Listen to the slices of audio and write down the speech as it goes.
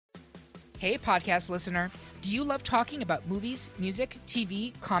Hey, podcast listener. Do you love talking about movies, music,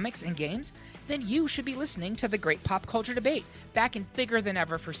 TV, comics, and games? Then you should be listening to The Great Pop Culture Debate, back and bigger than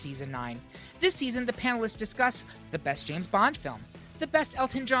ever for Season 9. This season, the panelists discuss the best James Bond film, the best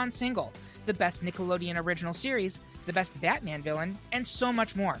Elton John single, the best Nickelodeon original series, the best Batman villain, and so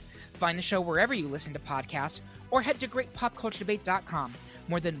much more. Find the show wherever you listen to podcasts, or head to greatpopculturedebate.com.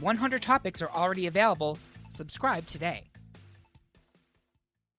 More than 100 topics are already available. Subscribe today.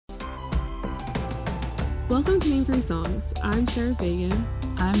 Welcome to Name 3 Songs. I'm Sarah Fagan.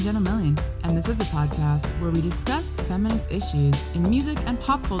 I'm Jenna Milling, and this is a podcast where we discuss feminist issues in music and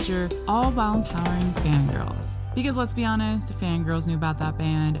pop culture, all while empowering fangirls. Because let's be honest, fangirls knew about that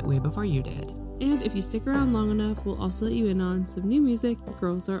band way before you did. And if you stick around long enough, we'll also let you in on some new music that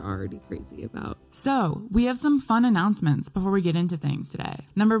girls are already crazy about. So, we have some fun announcements before we get into things today.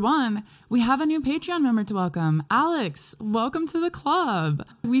 Number 1, we have a new Patreon member to welcome. Alex, welcome to the club.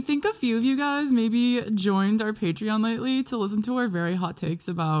 We think a few of you guys maybe joined our Patreon lately to listen to our very hot takes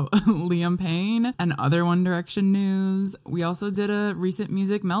about Liam Payne and other One Direction news. We also did a recent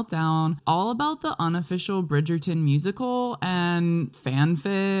music meltdown all about the unofficial Bridgerton musical and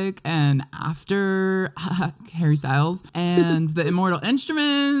fanfic and after Harry Styles and the Immortal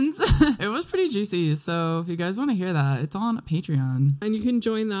Instruments. It was pretty juicy, so if you guys want to hear that, it's on Patreon. And you can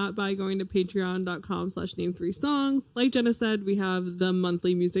join that by going to patreon.com/name3songs. Like Jenna said, we have the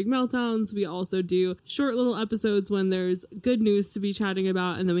monthly music meltdowns. We also do short little episodes when there's good news to be chatting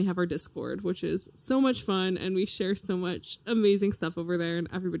about, and then we have our Discord, which is so much fun, and we share so much amazing stuff over there, and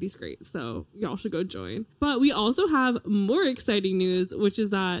everybody's great, so y'all should go join. But we also have more exciting news, which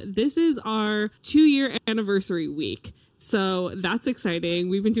is that this is our 2-year anniversary week. So that's exciting.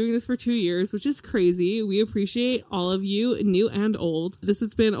 We've been doing this for 2 years, which is crazy. We appreciate all of you, new and old. This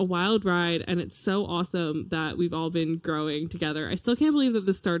has been a wild ride, and it's so awesome that we've all been growing together. I still can't believe that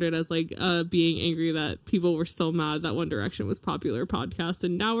this started as like being angry that people were still mad that One Direction was popular podcast,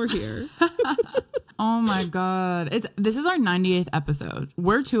 and now we're here. Oh my god. This is our 98th episode.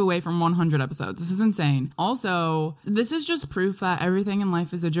 We're 2 away from 100 episodes. This is insane. Also, this is just proof that everything in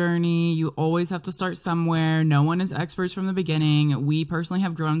life is a journey. You always have to start somewhere. No one is experts from the beginning. We personally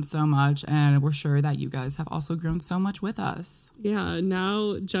have grown so much, and we're sure that you guys have also grown so much with us. Yeah,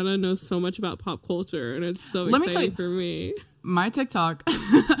 now Jenna knows so much about pop culture, and it's so exciting for me. My TikTok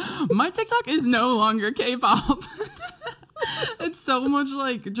is no longer K-pop. It's so much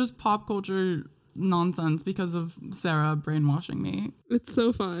like just pop culture nonsense because of Sarah brainwashing me. It's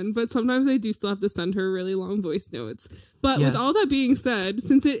so fun, but sometimes I do still have to send her really long voice notes. But yes. With all that being said,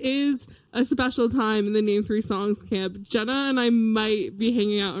 since it is a special time in the Name 3 Songs camp, Jenna and I might be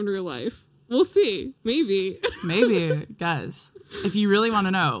hanging out in real life. We'll see. Maybe. Maybe. Guys, if you really want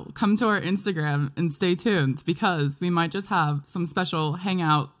to know, come to our Instagram and stay tuned because we might just have some special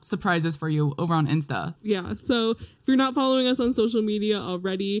hangout surprises for you over on Insta. Yeah. So if you're not following us on social media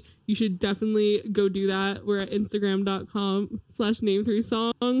already, you should definitely go do that. We're at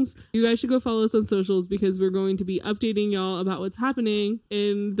Instagram.com/name3songs. You guys should go follow us on socials because we're going to be updating y'all about what's happening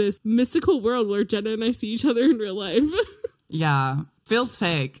in this mystical world where Jenna and I see each other in real life. Yeah. Feels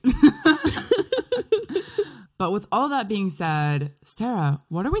fake. But with all that being said, Sarah,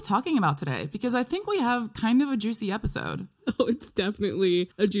 what are we talking about today? Because I think we have kind of a juicy episode. Oh, it's definitely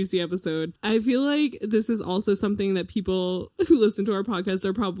a juicy episode. I feel like this is also something that people who listen to our podcast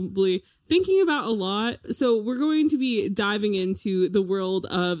are probably thinking about a lot. So we're going to be diving into the world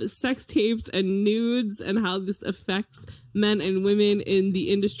of sex tapes and nudes and how this affects men and women in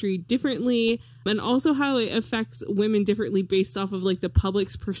the industry differently, and also how it affects women differently based off of like the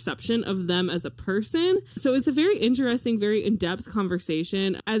public's perception of them as a person. So it's a very interesting, very in-depth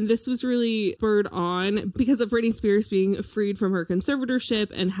conversation. And this was really spurred on because of Britney Spears being freed from her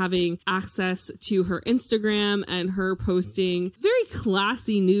conservatorship and having access to her Instagram and her posting very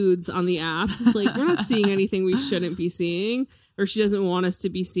classy nudes on the app. Like, we're not seeing anything we shouldn't be seeing or she doesn't want us to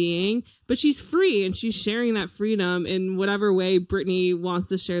be seeing, but she's free and she's sharing that freedom in whatever way Britney wants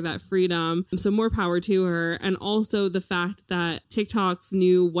to share that freedom. So more power to her. And also the fact that TikTok's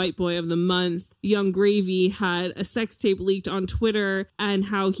new white boy of the month, Young Gravy, had a sex tape leaked on Twitter and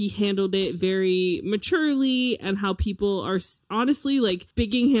how he handled it very maturely and how people are honestly like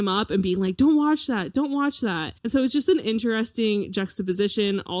bigging him up and being like, don't watch that, don't watch that. And so it's just an interesting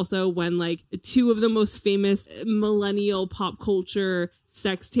juxtaposition also when like 2 of the most famous millennial pop culture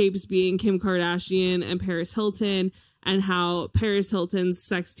sex tapes being Kim Kardashian and Paris Hilton and how Paris Hilton's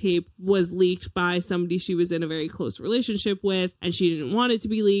sex tape was leaked by somebody she was in a very close relationship with, and she didn't want it to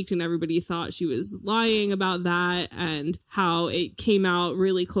be leaked, and everybody thought she was lying about that, and how it came out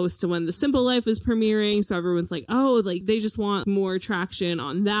really close to when The Simple Life was premiering, so everyone's like, oh, like they just want more traction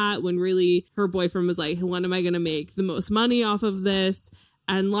on that, when really her boyfriend was like, when am I going to make the most money off of this?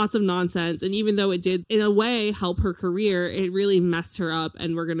 And lots of nonsense. And even though it did, in a way, help her career, it really messed her up.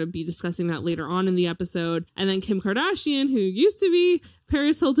 And we're going to be discussing that later on in the episode. And then Kim Kardashian, who used to be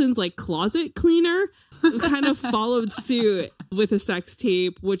Paris Hilton's like closet cleaner, kind of followed suit with a sex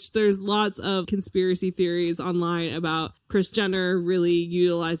tape, which there's lots of conspiracy theories online about Kris Jenner really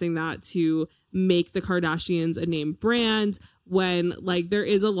utilizing that to make the Kardashians a name brand, when like there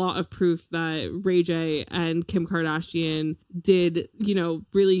is a lot of proof that Ray J and Kim Kardashian did, you know,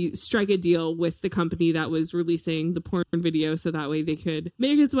 really strike a deal with the company that was releasing the porn video, so that way they could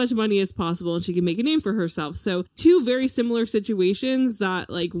make as much money as possible and she could make a name for herself. So two very similar situations that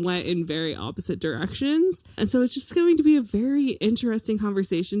like went in very opposite directions. And so it's just going to be a very interesting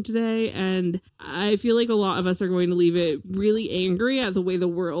conversation today. And I feel like a lot of us are going to leave it really angry at the way the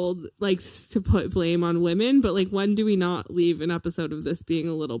world likes to put blame on women. But like, when do we not leave an episode of this being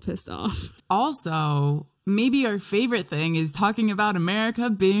a little pissed off? Also, maybe our favorite thing is talking about America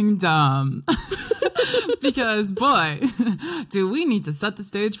being dumb. Because, boy, do we need to set the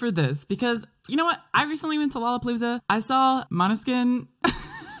stage for this. Because, you know what? I recently went to Lollapalooza. I saw Måneskin.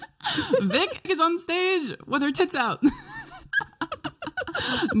 Vic is on stage with her tits out.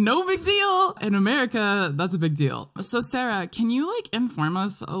 No big deal. In America, that's a big deal. So Sarah, can you like inform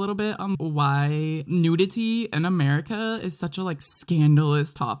us a little bit on why nudity in America is such a like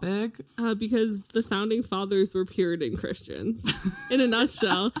scandalous topic? Because the founding fathers were Puritan Christians, in a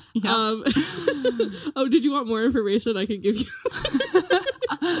nutshell. Oh, did you want more information I can give you?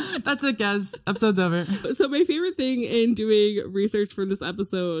 That's it, guys. Episode's over. So my favorite thing in doing research for this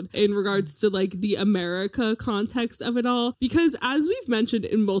episode in regards to like the America context of it all, because as we've mentioned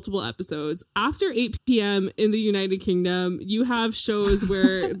in multiple episodes, after 8 p.m. in the United Kingdom, you have shows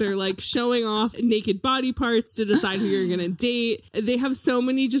where they're like showing off naked body parts to decide who you're gonna date. They have so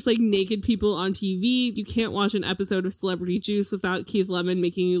many just like naked people on TV. You can't watch an episode of Celebrity Juice without Keith Lemon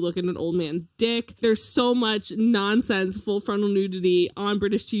making you look at an old man's dick. There's so much nonsense, full frontal nudity on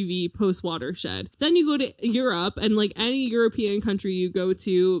British TV post Watershed. Then you go to Europe, and like any European country you go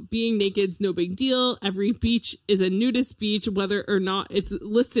to, being naked's no big deal. Every beach is a nudist beach, whether or not it's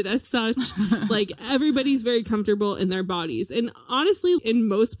listed as such. Like, everybody's very comfortable in their bodies. And honestly, in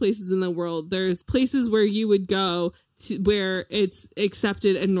most places in the world, there's places where you would go to where it's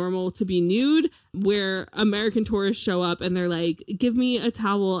accepted and normal to be nude, where American tourists show up and they're like, give me a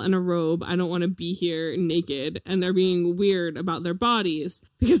towel and a robe, I don't want to be here naked. And they're being weird about their bodies,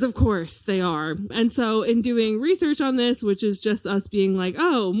 because of course they are. And so in doing research on this, which is just us being like,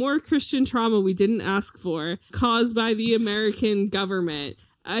 oh, more Christian trauma we didn't ask for, caused by the American government,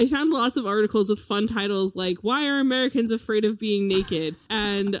 I found lots of articles with fun titles like, why are Americans afraid of being naked?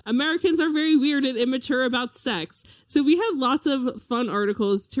 And Americans are very weird and immature about sex. So we had lots of fun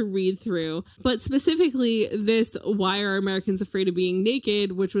articles to read through. But specifically this, why are Americans afraid of being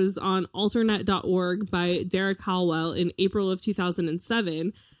naked, which was on alternet.org by Derek Halwell in April of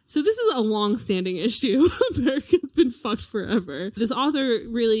 2007. So this is a long-standing issue. America's been fucked forever. This author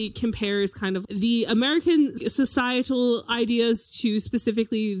really compares kind of the American societal ideas to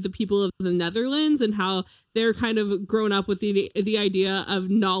specifically the people of the Netherlands, and how they're kind of grown up with the idea of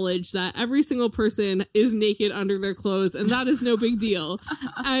knowledge that every single person is naked under their clothes, and that is no big deal.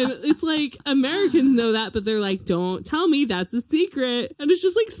 And it's like, Americans know that, but they're like, don't tell me, that's a secret. And it's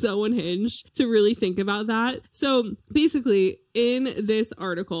just like so unhinged to really think about that. So basically, in this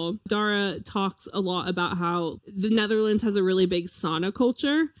article, Dara talks a lot about how the Netherlands has a really big sauna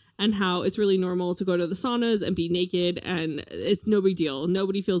culture, and how it's really normal to go to the saunas and be naked, and it's no big deal.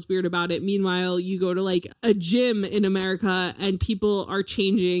 Nobody feels weird about it. Meanwhile, you go to like a gym in America and people are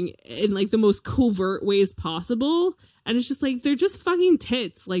changing in like the most covert ways possible. And it's just like, they're just fucking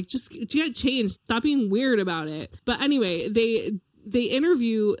tits. Like, just get changed. Stop being weird about it. But anyway, they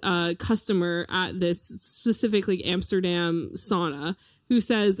interview a customer at this specific like Amsterdam sauna who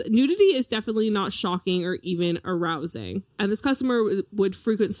says nudity is definitely not shocking or even arousing. And this customer would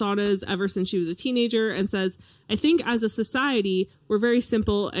frequent saunas ever since she was a teenager, and says, I think as a society, we're very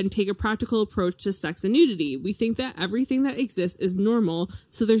simple and take a practical approach to sex and nudity. We think that everything that exists is normal,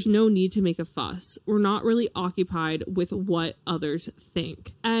 so there's no need to make a fuss. We're not really occupied with what others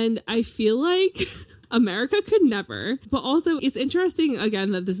think. And I feel like America could never. But also, it's interesting,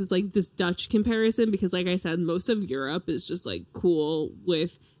 again, that this is like this Dutch comparison, because like I said, most of Europe is just like cool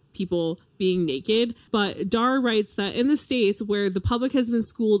with people being naked. But Dara writes that in the States, where the public has been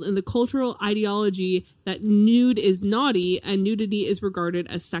schooled in the cultural ideology that nude is naughty and nudity is regarded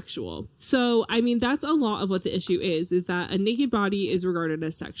as sexual. So, I mean, that's a lot of what the issue is that a naked body is regarded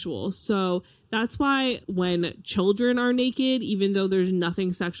as sexual. So that's why when children are naked, even though there's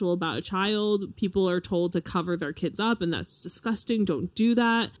nothing sexual about a child, people are told to cover their kids up, and that's disgusting. Don't do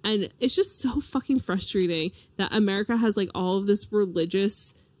that. And it's just so fucking frustrating that America has like all of this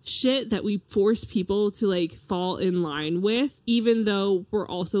religious shit that we force people to like fall in line with, even though we're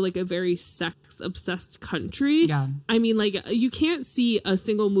also like a very sex obsessed country. Yeah. I mean, like, you can't see a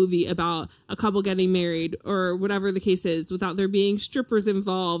single movie about a couple getting married or whatever the case is without there being strippers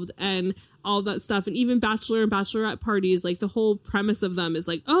involved and all that stuff. And even bachelor and bachelorette parties, like the whole premise of them is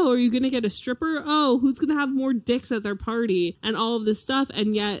like, oh, are you gonna get a stripper? Oh, who's gonna have more dicks at their party? And all of this stuff.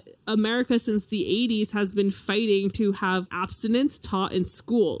 And yet America since the 80s has been fighting to have abstinence taught in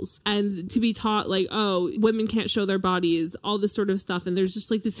schools and to be taught like, oh, women can't show their bodies, all this sort of stuff. And there's just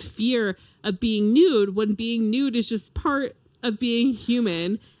like this fear of being nude when being nude is just part of being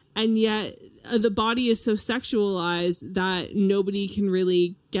human. And yet the body is so sexualized that nobody can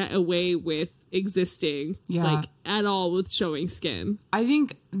really get away with existing like at all with showing skin. I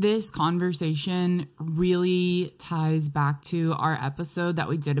think this conversation really ties back to our episode that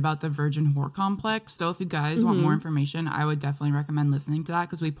we did about the virgin whore complex. So if you guys want more information, I would definitely recommend listening to that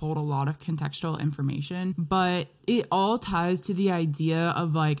because we pulled a lot of contextual information. But it all ties to the idea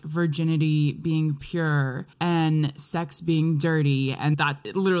of like virginity being pure and sex being dirty. And that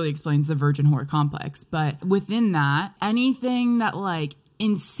literally explains the virgin whore complex. But within that, anything that like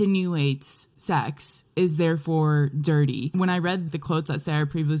insinuates sex is therefore dirty. When I read the quotes that Sarah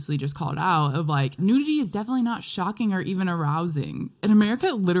previously just called out of like, nudity is definitely not shocking or even arousing. In America,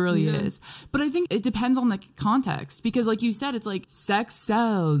 it literally is. But I think it depends on the context because like you said, it's like sex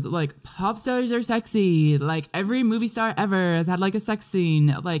sells, like pop stars are sexy. Like every movie star ever has had like a sex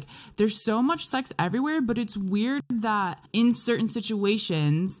scene. Like there's so much sex everywhere, but it's weird that in certain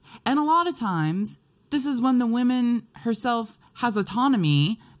situations, and a lot of times, this is when the woman herself has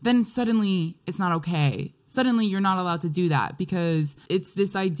autonomy, then suddenly it's not okay. Suddenly you're not allowed to do that because it's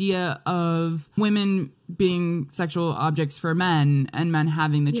this idea of women being sexual objects for men and men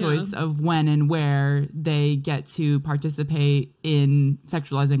having the choice of when and where they get to participate in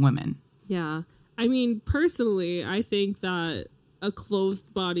sexualizing women. Yeah. I mean, personally, I think that a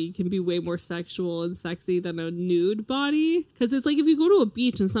clothed body can be way more sexual and sexy than a nude body. Because it's like if you go to a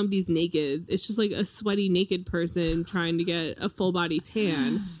beach and somebody's naked, it's just like a sweaty naked person trying to get a full body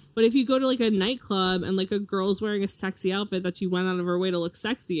tan. But if you go to like a nightclub and like a girl's wearing a sexy outfit that she went out of her way to look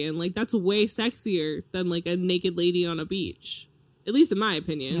sexy in, like that's way sexier than like a naked lady on a beach. At least in my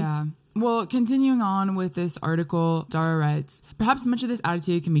opinion. Yeah. Well, continuing on with this article, Dara writes, perhaps much of this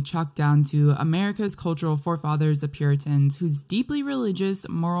attitude can be chalked down to America's cultural forefathers, the Puritans, whose deeply religious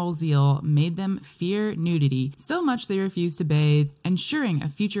moral zeal made them fear nudity so much they refused to bathe, ensuring a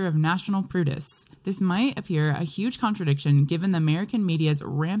future of national prudice. This might appear a huge contradiction given the American media's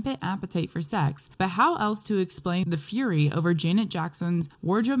rampant appetite for sex, but how else to explain the fury over Janet Jackson's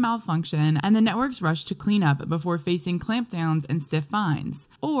wardrobe malfunction and the network's rush to clean up before facing clampdowns and stiff fines?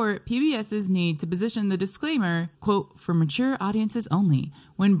 Or PBS's need to position the disclaimer, quote, for mature audiences only,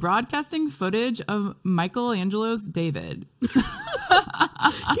 when broadcasting footage of Michelangelo's David.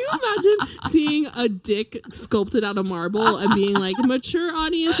 Can you imagine seeing a dick sculpted out of marble and being like, mature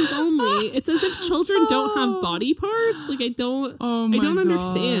audiences only? It's as if children don't have body parts. Like, I don't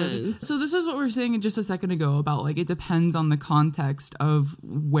understand. So this is what we were saying just a second ago about like, it depends on the context of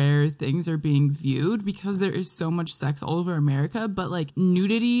where things are being viewed because there is so much sex all over America, but like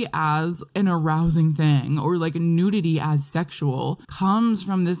nudity as an arousing thing or like nudity as sexual comes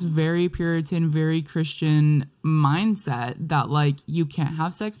from this very Puritan, very Christian mindset that like you can't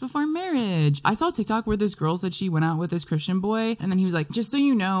have sex before marriage. I saw a TikTok where this girl said she went out with this Christian boy and then he was like, just so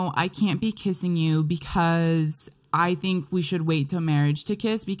you know, I can't be kissing you because I think we should wait till marriage to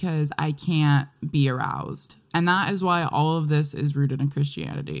kiss because I can't be aroused. And that is why all of this is rooted in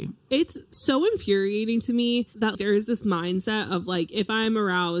Christianity. It's so infuriating to me that there is this mindset of like, if I'm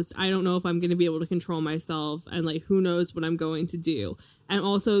aroused, I don't know if I'm going to be able to control myself and like, who knows what I'm going to do. And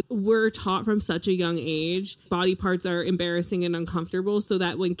also we're taught from such a young age, body parts are embarrassing and uncomfortable so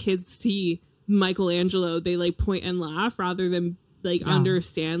that when kids see Michelangelo, they like point and laugh rather than like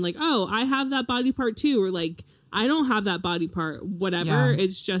understand like, oh, I have that body part too. Or like, I don't have that body part, whatever. Yeah.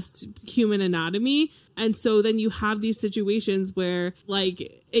 It's just human anatomy. And so then you have these situations where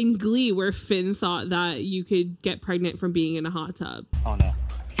like in Glee where Finn thought that you could get pregnant from being in a hot tub. Oh no.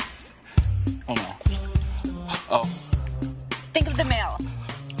 Oh no. Oh. Think of the male.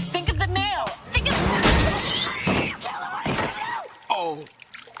 nail. Oh,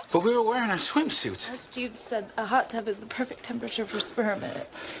 but we were wearing our swimsuits. As Jude said, a hot tub is the perfect temperature for sperm. It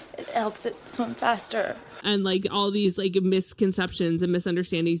helps it swim faster. And like all these like misconceptions and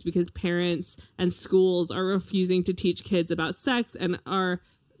misunderstandings because parents and schools are refusing to teach kids about sex and are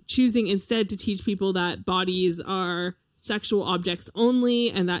choosing instead to teach people that bodies are sexual objects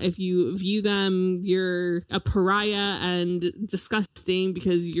only, and that if you view them, you're a pariah and disgusting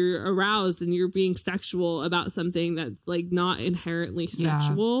because you're aroused and you're being sexual about something that's like not inherently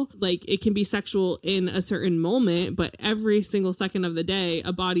sexual. Like it can be sexual in a certain moment, but every single second of the day,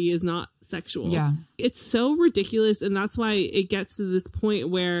 a body is not sexual. Yeah. It's so ridiculous, and that's why it gets to this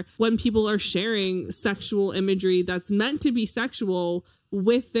point where when people are sharing sexual imagery that's meant to be sexual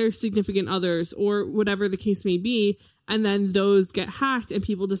with their significant others or whatever the case may be, and then those get hacked and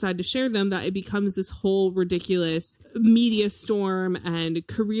people decide to share them, that it becomes this whole ridiculous media storm and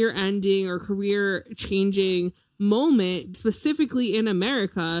career ending or career changing moment, specifically in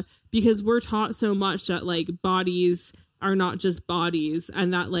America, because we're taught so much that like bodies are not just bodies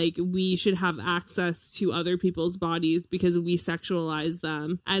and that like we should have access to other people's bodies because we sexualize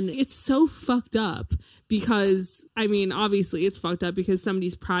them. And it's so fucked up because, I mean, obviously it's fucked up because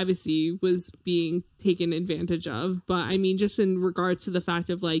somebody's privacy was being taken advantage of. But I mean, just in regards to the fact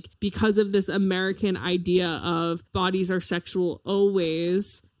of like, because of this American idea of bodies are sexual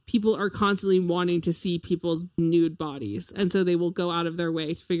always, people are constantly wanting to see people's nude bodies. And so they will go out of their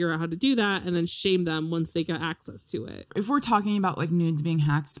way to figure out how to do that and then shame them once they get access to it. If we're talking about like nudes being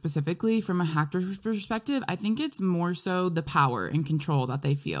hacked specifically from a hacker's perspective, I think it's more so the power and control that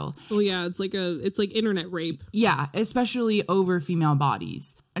they feel. Well, yeah, it's like internet rape. Yeah, especially over female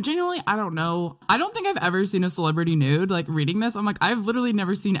bodies. Genuinely, I don't know. I don't think I've ever seen a celebrity nude. Like reading this, I'm like, I've literally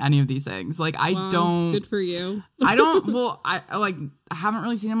never seen any of these things. Like I don't. Good for you. I don't. Well, I haven't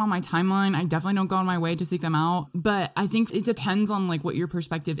really seen them on my timeline. I definitely don't go on my way to seek them out. But I think it depends on like what your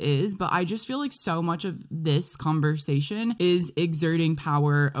perspective is. But I just feel like so much of this conversation is exerting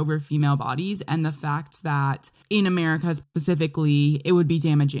power over female bodies, and the fact that in America specifically, it would be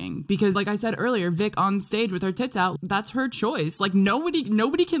damaging because, like I said earlier, Vic on stage with her tits out, that's her choice. Like nobody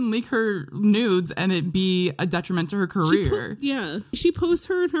can leak her nudes and it be a detriment to her career. She posts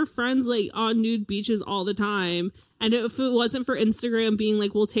her and her friends like on nude beaches all the time. And if it wasn't for Instagram being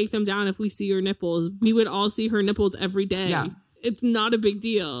like, we'll take them down if we see your nipples, we would all see her nipples every day. Yeah. It's not a big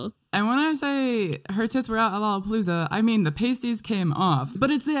deal. And when I say her tits were out at Lollapalooza, I mean the pasties came off.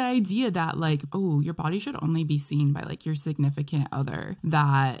 But it's the idea that like, oh, your body should only be seen by like your significant other,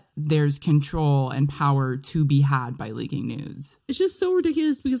 that there's control and power to be had by leaking nudes. It's just so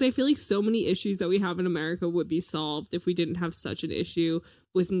ridiculous because I feel like so many issues that we have in America would be solved if we didn't have such an issue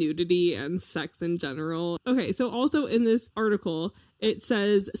with nudity and sex in general. Okay, so also in this article, it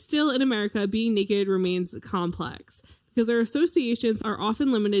says, still in America, being naked remains complex, because our associations are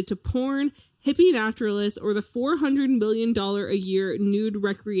often limited to porn, hippie naturalists, or the $400 million a year nude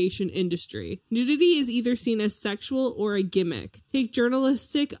recreation industry. Nudity is either seen as sexual or a gimmick. Take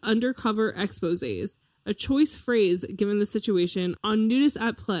journalistic undercover exposés, a choice phrase given the situation on Nudists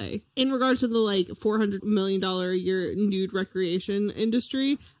at Play. In regard to the like $400 million a year nude recreation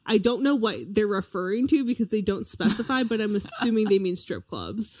industry, I don't know what they're referring to because they don't specify, but I'm assuming they mean strip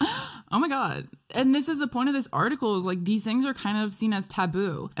clubs. Oh my God. And this is the point of this article, is like these things are kind of seen as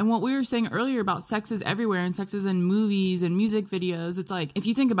taboo. And what we were saying earlier about sex is everywhere and sex is in movies and music videos. It's like, if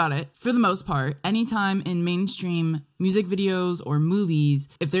you think about it, for the most part, anytime in mainstream music videos or movies,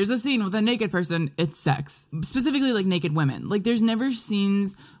 if there's a scene with a naked person, it's sex. Specifically like naked women. Like there's never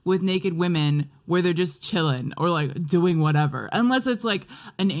scenes with naked women where they're just chilling or like doing whatever, unless it's like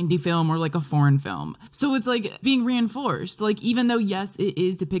an indie film or like a foreign film. So it's like being reinforced. Like even though yes, it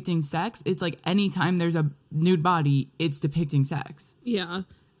is depicting sex, it's like anytime there's a nude body, it's depicting sex. Yeah.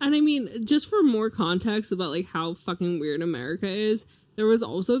 And I mean, just for more context about like how fucking weird America is, there was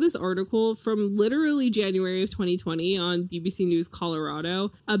also this article from literally January of 2020 on BBC News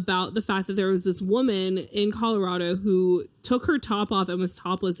Colorado about the fact that there was this woman in Colorado who took her top off and was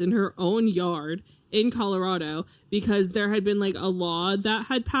topless in her own yard in Colorado because there had been like a law that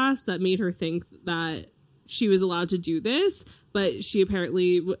had passed that made her think that she was allowed to do this, but she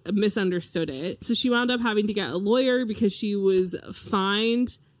apparently misunderstood it. So she wound up having to get a lawyer because she was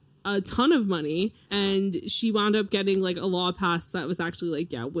fined a ton of money, and she wound up getting like a law passed that was actually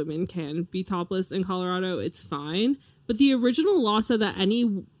like, yeah, women can be topless in Colorado, it's fine. But the original law said that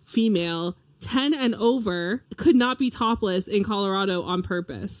any female 10 and over could not be topless in Colorado on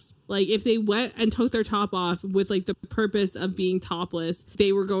purpose. Like if they went and took their top off with like the purpose of being topless,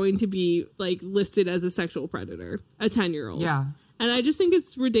 they were going to be like listed as a sexual predator, a 10-year-old. Yeah. And I just think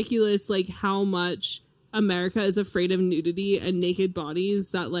it's ridiculous, like, how much America is afraid of nudity and naked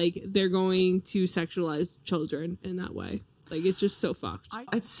bodies that, like, they're going to sexualize children in that way. Like, it's just so fucked.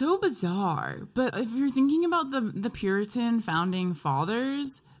 It's so bizarre. But if you're thinking about the Puritan founding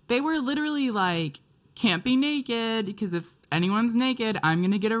fathers, they were literally like, can't be naked, because if anyone's naked, I'm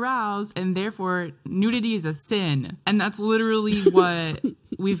going to get aroused. And therefore, nudity is a sin. And that's literally what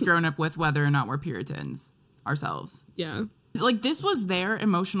we've grown up with, whether or not we're Puritans ourselves. Yeah. Like, this was their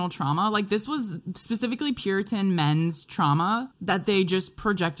emotional trauma. Like, this was specifically Puritan men's trauma that they just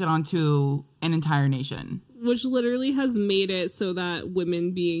projected onto an entire nation. Which literally has made it so that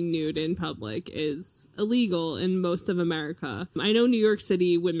women being nude in public is illegal in most of America. I know New York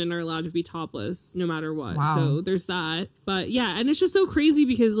City, women are allowed to be topless no matter what. Wow. So there's that. But yeah, and it's just so crazy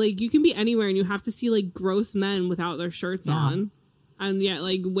because, like, you can be anywhere and you have to see, like, gross men without their shirts on. And yet,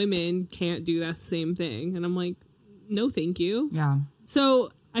 like, women can't do that same thing. And I'm like, no, thank you. Yeah. So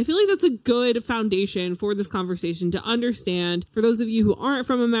I feel like that's a good foundation for this conversation to understand, for those of you who aren't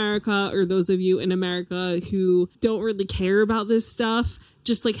from America or those of you in America who don't really care about this stuff,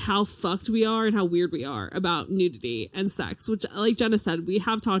 just like how fucked we are and how weird we are about nudity and sex, which, like Jenna said, we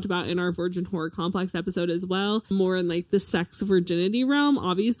have talked about in our Virgin Horror Complex episode as well, more in like the sex virginity realm,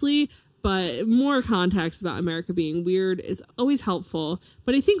 obviously. But more context about America being weird is always helpful.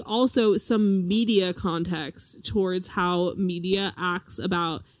 But I think also some media context towards how media acts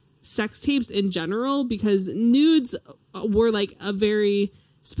about sex tapes in general, because nudes were like a very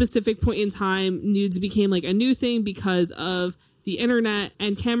specific point in time. Nudes became like a new thing because of the internet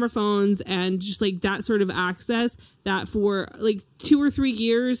and camera phones and just like that sort of access, that for like 2 or 3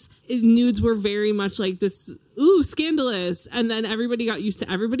 years, nudes were very much like this, ooh, scandalous. And then everybody got used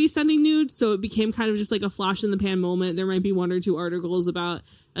to everybody sending nudes. So it became kind of just like a flash in the pan moment. There might be 1 or 2 articles about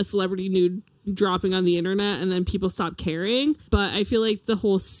a celebrity nude dropping on the internet and then people stop caring. But I feel like the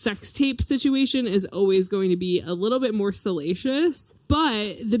whole sex tape situation is always going to be a little bit more salacious.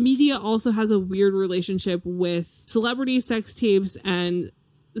 But the media also has a weird relationship with celebrity sex tapes and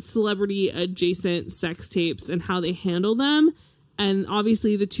celebrity adjacent sex tapes and how they handle them. And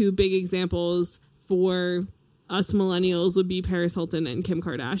obviously the 2 big examples for us millennials would be Paris Hilton and Kim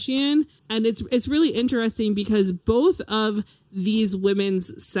Kardashian. And it's really interesting because both of these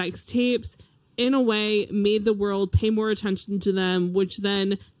women's sex tapes in a way made the world pay more attention to them, which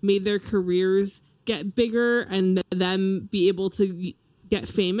then made their careers get bigger and them be able to get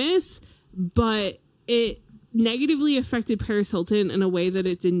famous. But it negatively affected Paris Hilton in a way that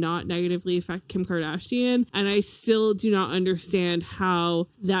it did not negatively affect Kim Kardashian. And I still do not understand how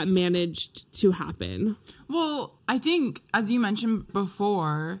that managed to happen. Well, I think, as you mentioned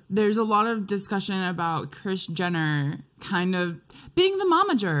before, there's a lot of discussion about Kris Jenner kind of being the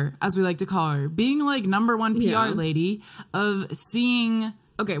momager, as we like to call her, being like #1 PR lady of seeing...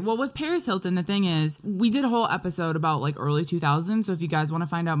 Okay, well, with Paris Hilton, the thing is, we did a whole episode about like early 2000s. So if you guys want to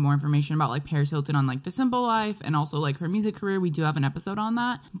find out more information about like Paris Hilton on like The Simple Life and also like her music career, we do have an episode on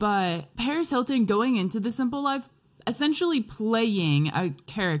that. But Paris Hilton going into The Simple Life, essentially playing a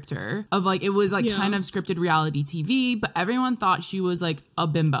character of like, it was like kind of scripted reality TV, but everyone thought she was like a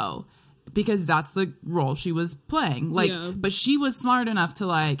bimbo, because that's the role she was playing. Like, but she was smart enough to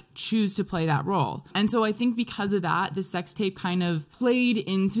like choose to play that role. And so I think because of that, the sex tape kind of played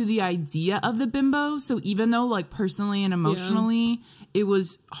into the idea of the bimbo. So even though like personally and emotionally, it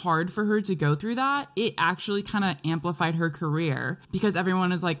was hard for her to go through that, it actually kind of amplified her career, because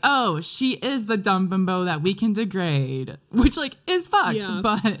everyone is like, oh, she is the dumb bimbo that we can degrade, which like is fucked,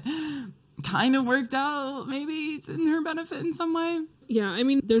 but kind of worked out. Maybe it's in her benefit in some way. Yeah, I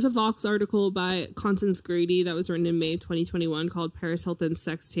mean, there's a Vox article by Constance Grady that was written in May 2021 called Paris Hilton's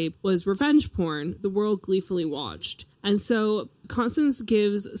Sex Tape Was Revenge Porn, the World Gleefully Watched. And so Constance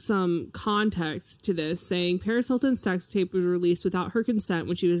gives some context to this, saying Paris Hilton's sex tape was released without her consent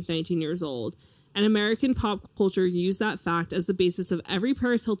when she was 19 years old. And American pop culture used that fact as the basis of every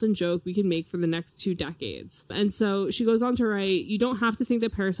Paris Hilton joke we can make for the next 2 decades. And so she goes on to write, you don't have to think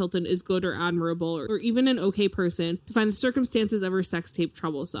that Paris Hilton is good or admirable or even an okay person to find the circumstances of her sex tape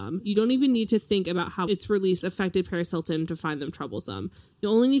troublesome. You don't even need to think about how its release affected Paris Hilton to find them troublesome. You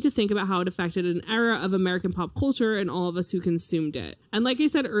only need to think about how it affected an era of American pop culture and all of us who consumed it. And like I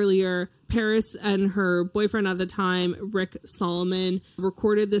said earlier, Paris and her boyfriend at the time, Rick Solomon,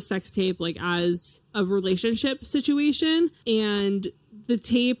 recorded this sex tape like as a relationship situation. And the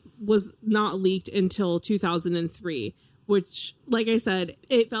tape was not leaked until 2003, which, like I said,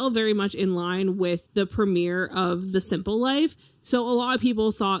 it fell very much in line with the premiere of The Simple Life. So a lot of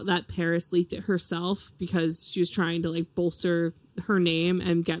people thought that Paris leaked it herself because she was trying to like bolster her name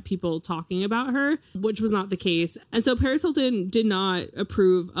and get people talking about her, which was not the case. And so Paris Hilton did not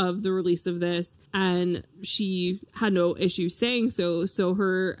approve of the release of this, and she had no issue saying so. So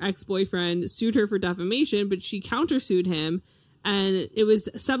her ex-boyfriend sued her for defamation, but she countersued him. And it was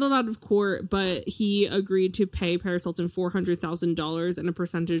settled out of court, but he agreed to pay Paris Hilton $400,000 and a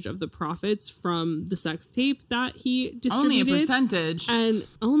percentage of the profits from the sex tape that he distributed. Only a percentage. And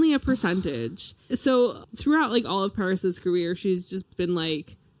only a percentage. So throughout like all of Paris's career, she's just been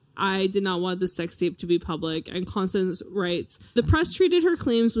like, I did not want the sex tape to be public. And Constance writes, the press treated her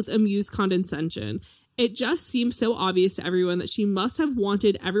claims with amused condescension. It just seems so obvious to everyone that she must have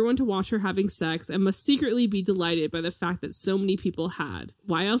wanted everyone to watch her having sex and must secretly be delighted by the fact that so many people had.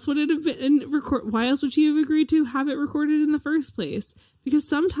 Why else would it have been why else would she have agreed to have it recorded in the first place? Because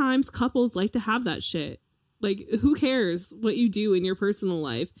sometimes couples like to have that shit. Like, who cares what you do in your personal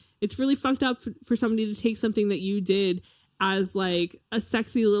life? It's really fucked up for somebody to take something that you did as like a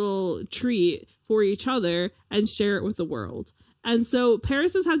sexy little treat for each other and share it with the world. And so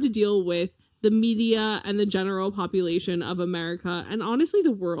Paris has had to deal with the media and the general population of America and honestly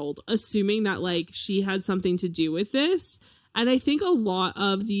the world, assuming that like she had something to do with this. And I think a lot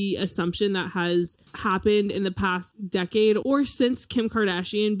of the assumption that has happened in the past decade or since Kim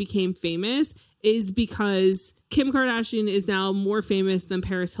Kardashian became famous is because Kim Kardashian is now more famous than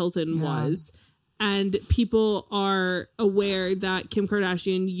Paris Hilton was. And people are aware that Kim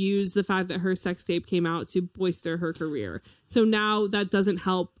Kardashian used the fact that her sex tape came out to bolster her career. So now that doesn't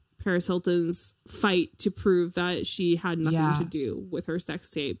help Paris Hilton's fight to prove that she had nothing to do with her sex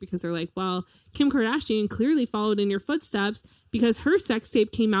tape, because they're like, well, Kim Kardashian clearly followed in your footsteps because her sex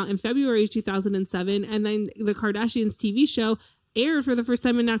tape came out in February 2007, and then the Kardashians TV show aired for the first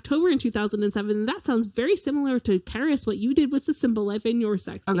time in October in 2007. And that sounds very similar to Paris, what you did with the Symbol Life and your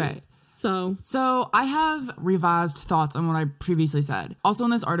sex tape. Okay. So I have revised thoughts on what I previously said. Also in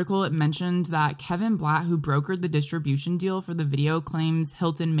this article, it mentioned that Kevin Blatt, who brokered the distribution deal for the video, claims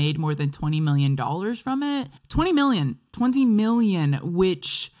Hilton made more than $20 million from it. $20 million,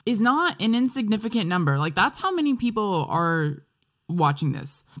 which is not an insignificant number. Like, that's how many people are watching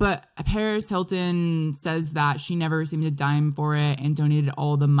this. But Paris Hilton says that she never received a dime for it and donated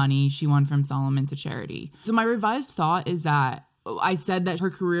all the money she won from Solomon to charity. So my revised thought is that I said that her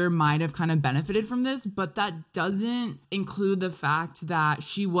career might have kind of benefited from this, but that doesn't include the fact that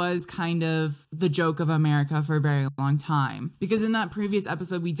she was kind of the joke of America for a very long time. Because in that previous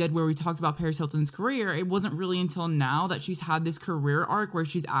episode we did where we talked about Paris Hilton's career, it wasn't really until now that she's had this career arc where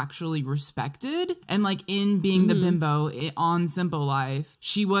she's actually respected. And like in being the bimbo on Simple Life,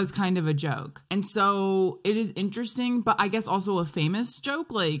 she was kind of a joke. And so it is interesting, but I guess also a famous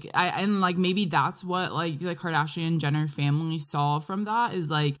joke. And maybe that's what like the Kardashian-Jenner family saw from that, is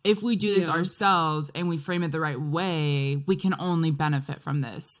like, if we do this ourselves and we frame it the right way, we can only benefit from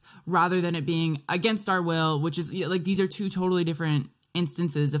this, rather than it being against our will, which is like, these are two totally different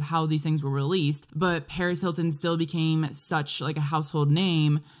instances of how these things were released. But Paris Hilton still became such like a household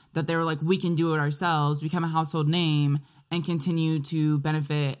name that they were like, we can do it ourselves, become a household name, and continue to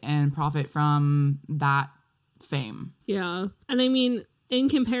benefit and profit from that fame. Yeah. And I mean, in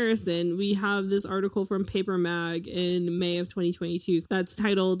comparison, we have this article from Paper Mag in May of 2022 that's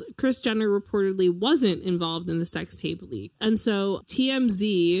titled, Kris Jenner reportedly wasn't involved in the sex tape leak. And so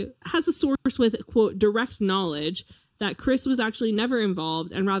TMZ has a source with, quote, direct knowledge that Kris was actually never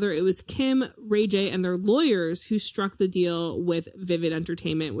involved, and rather it was Kim, Ray J, and their lawyers who struck the deal with Vivid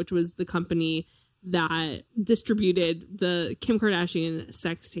Entertainment, which was the company that distributed the Kim Kardashian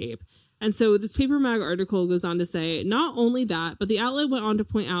sex tape. And so this Paper Mag article goes on to say, not only that, but the outlet went on to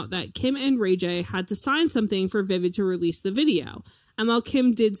point out that Kim and Ray J had to sign something for Vivid to release the video. And while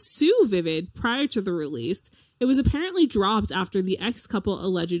Kim did sue Vivid prior to the release, it was apparently dropped after the ex-couple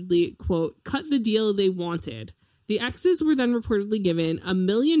allegedly, quote, cut the deal they wanted. The exes were then reportedly given $1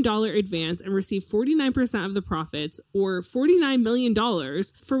 million advance and received 49% of the profits, or $49 million,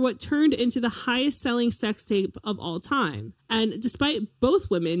 for what turned into the highest selling sex tape of all time. And despite both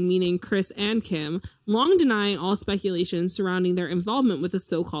women, meaning Kris and Kim, long denying all speculation surrounding their involvement with the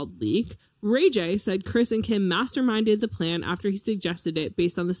so-called leak, Ray J said Kris and Kim masterminded the plan after he suggested it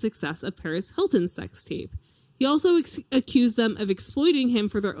based on the success of Paris Hilton's sex tape. He also accused them of exploiting him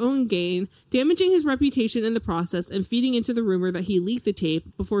for their own gain, damaging his reputation in the process, and feeding into the rumor that he leaked the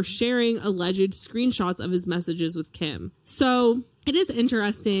tape before sharing alleged screenshots of his messages with Kim. So it is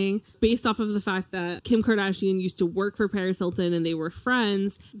interesting, based off of the fact that Kim Kardashian used to work for Paris Hilton and they were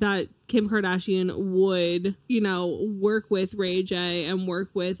friends, that Kim Kardashian would, work with Ray J and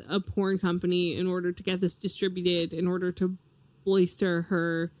work with a porn company in order to get this distributed, in order to bolster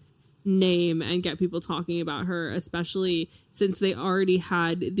her name and get people talking about her, especially since they already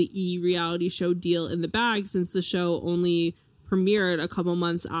had the E! reality show deal in the bag, since the show only premiered a couple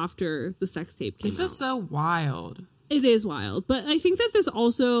months after the sex tape came out. This is so wild. It is wild. But I think that this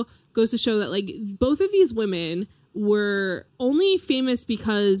also goes to show that, like, both of these women were only famous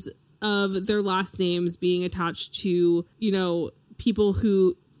because of their last names being attached to, you know, people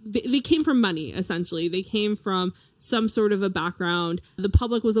who they came from money, essentially. They came from some sort of a background. The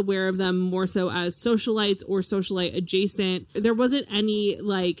public was aware of them more so as socialites or socialite adjacent. There wasn't any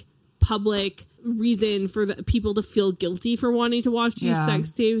like public reason for the people to feel guilty for wanting to watch these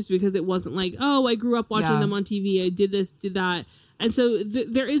sex tapes, because it wasn't like, oh, I grew up watching them on TV, I did this, did that. And so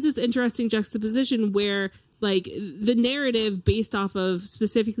there is this interesting juxtaposition where like the narrative based off of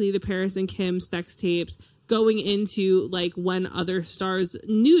specifically the Paris and Kim sex tapes going into like when other stars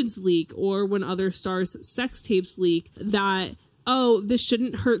nudes leak or when other stars sex tapes leak, that, oh, this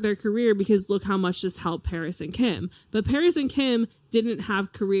shouldn't hurt their career because look how much this helped Paris and Kim. But Paris and Kim didn't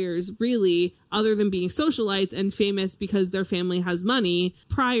have careers really other than being socialites and famous because their family has money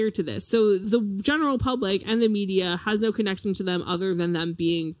prior to this. So the general public and the media has no connection to them other than them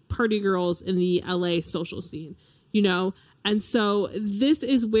being party girls in the LA social scene, you know? And so this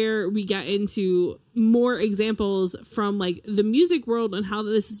is where we get into more examples from like the music world and how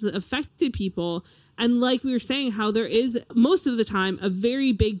this has affected people. And like we were saying, how there is most of the time a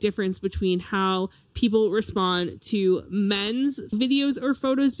very big difference between how people respond to men's videos or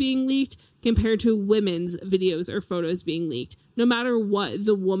photos being leaked compared to women's videos or photos being leaked. No matter what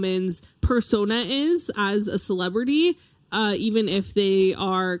the woman's persona is as a celebrity, even if they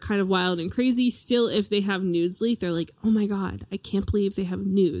are kind of wild and crazy, still if they have nudes leaked, they're like, oh my God, I can't believe they have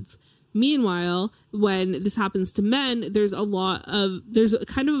nudes. Meanwhile, when this happens to men, there's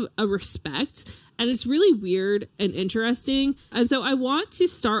kind of a respect, and it's really weird and interesting. And so I want to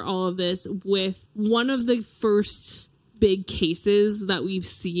start all of this with one of the first big cases that we've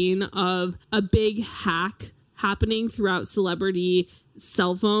seen of a big hack happening throughout celebrity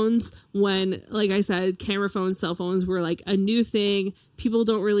cell phones, when, like I said, camera phones, cell phones were like a new thing. People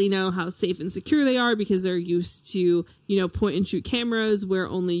don't really know how safe and secure they are because they're used to, you know, point and shoot cameras where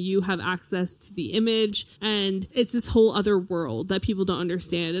only you have access to the image. And it's this whole other world that people don't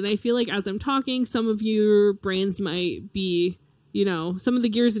understand. And I feel like as I'm talking, some of your brains might be, you know, some of the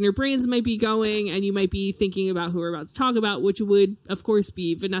gears in your brains might be going and you might be thinking about who we're about to talk about, which would, of course,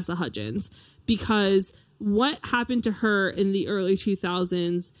 be Vanessa Hudgens. Because what happened to her in the early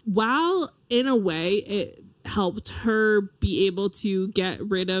 2000s, while in a way it helped her be able to get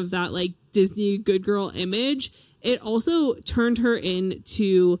rid of that like Disney good girl image, it also turned her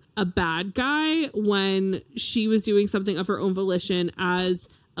into a bad guy when she was doing something of her own volition as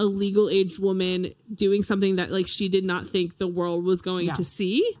a legal aged woman, doing something that like she did not think the world was going to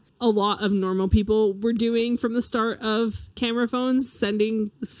see. A lot of normal people were doing from the start of camera phones, sending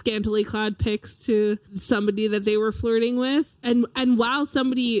scantily clad pics to somebody that they were flirting with. And while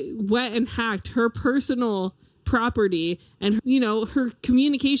somebody went and hacked her personal property and, you know, her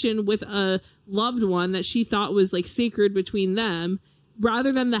communication with a loved one that she thought was like sacred between them,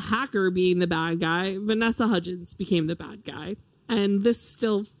 rather than the hacker being the bad guy, Vanessa Hudgens became the bad guy. And this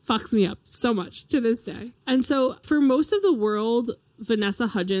still fucks me up so much to this day. And so for most of the world, Vanessa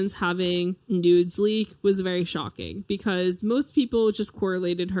Hudgens having nudes leak was very shocking because most people just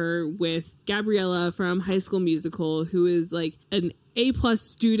correlated her with Gabriella from High School Musical, who is like an A+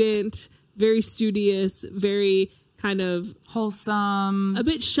 student, very studious, very kind of wholesome, a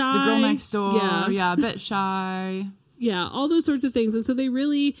bit shy. The girl next door. Yeah, a bit shy. Yeah, all those sorts of things. And so they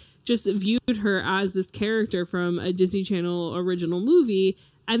really just viewed her as this character from a Disney Channel original movie.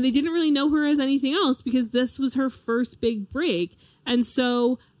 And they didn't really know her as anything else because this was her first big break. And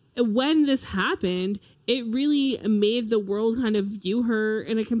so when this happened, it really made the world kind of view her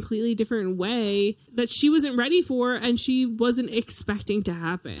in a completely different way that she wasn't ready for and she wasn't expecting to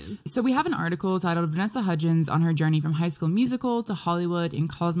happen. So we have an article titled Vanessa Hudgens on her journey from High School Musical to Hollywood in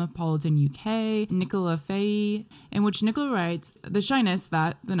Cosmopolitan UK, Nicola Fahey, in which Nicola writes, the shyness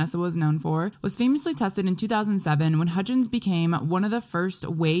that Vanessa was known for was famously tested in 2007 when Hudgens became one of the first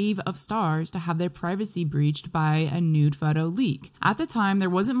wave of stars to have their privacy breached by a nude photo leak. At the time, there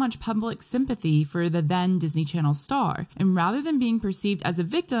wasn't much public sympathy for the then Disney Channel star, and rather than being perceived as a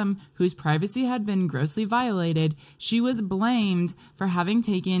victim whose privacy had been grossly violated, she was blamed for having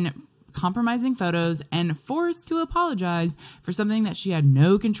taken compromising photos and forced to apologize for something that she had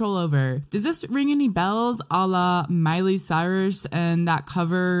no control over. Does this ring any bells a la Miley Cyrus and that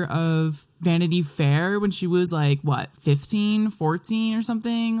cover of Vanity Fair when she was like, what, 15, 14 or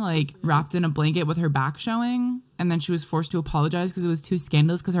something, like wrapped in a blanket with her back showing. And then she was forced to apologize because it was too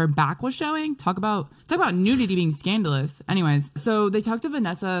scandalous because her back was showing. Talk about nudity being scandalous. Anyways, so they talked to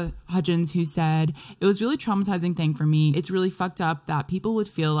Vanessa Hudgens, who said, it was really traumatizing thing for me. It's really fucked up that people would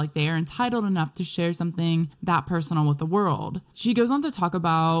feel like they are entitled enough to share something that personal with the world. She goes on to talk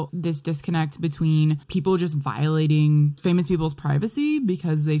about this disconnect between people just violating famous people's privacy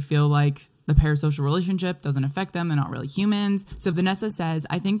because they feel like the parasocial relationship doesn't affect them. They're not really humans. So Vanessa says,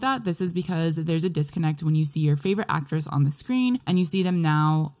 I think that this is because there's a disconnect when you see your favorite actress on the screen and you see them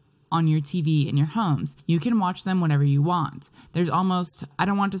now on your TV in your homes. You can watch them whenever you want. There's almost, I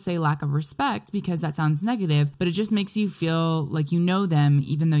don't want to say lack of respect because that sounds negative, but it just makes you feel like you know them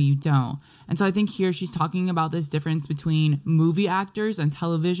even though you don't. And so I think here she's talking about this difference between movie actors and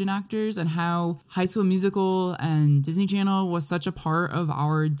television actors and how High School Musical and Disney Channel was such a part of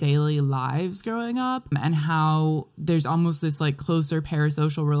our daily lives growing up, and how there's almost this like closer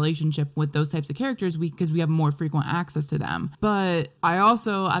parasocial relationship with those types of characters because we have more frequent access to them. But I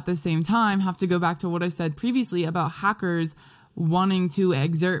also at the same time have to go back to what I said previously about hackers wanting to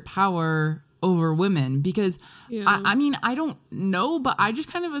exert power over women because I mean, I don't know, but I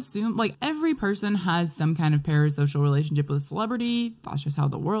just kind of assume like every person has some kind of parasocial relationship with a celebrity. That's just how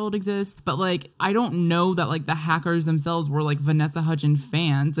the world exists. But like, I don't know that like the hackers themselves were like Vanessa Hudgens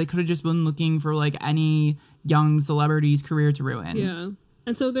fans. They could have just been looking for like any young celebrity's career to ruin. Yeah.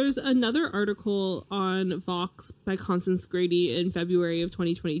 And so there's another article on Vox by Constance Grady in February of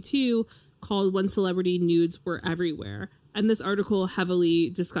 2022 called When Celebrity Nudes Were Everywhere. And this article heavily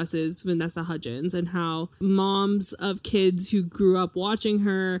discusses Vanessa Hudgens and how moms of kids who grew up watching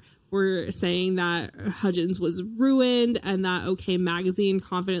her were saying that Hudgens was ruined, and that OK Magazine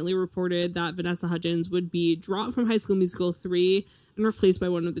confidently reported that Vanessa Hudgens would be dropped from High School Musical 3 and replaced by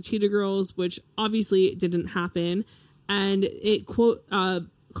one of the Cheetah Girls, which obviously didn't happen. And it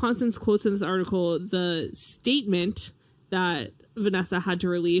Constance quotes in this article the statement that Vanessa had to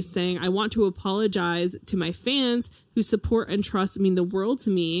release saying, I want to apologize to my fans who support and trust mean the world to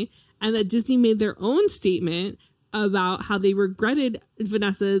me, and that Disney made their own statement about how they regretted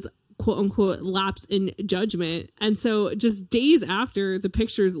Vanessa's quote unquote lapse in judgment. And so just days after the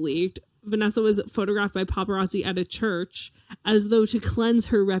pictures leaked, Vanessa was photographed by paparazzi at a church as though to cleanse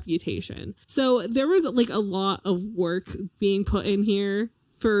her reputation. So there was like a lot of work being put in here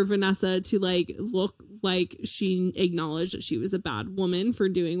for Vanessa to like look like she acknowledged that she was a bad woman for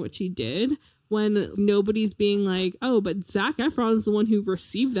doing what she did, when nobody's being like, oh, but Zac Efron's the one who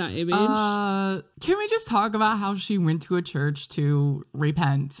received that image. Can we just talk about how she went to a church to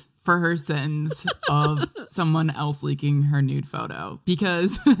repent for her sins of someone else leaking her nude photo?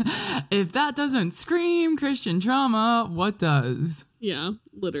 Because if that doesn't scream Christian trauma, what does? Yeah,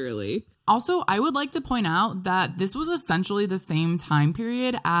 literally. Also, I would like to point out that this was essentially the same time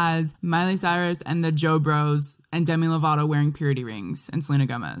period as Miley Cyrus and the Joe Bros and Demi Lovato wearing purity rings and Selena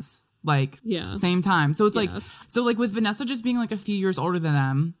Gomez. Like, same time. So it's like, so like with Vanessa just being like a few years older than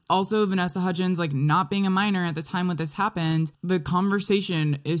them, also Vanessa Hudgens like not being a minor at the time when this happened, the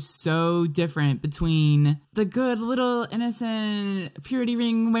conversation is so different between the good little innocent purity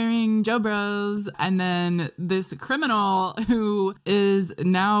ring wearing Joe Bros and then this criminal who is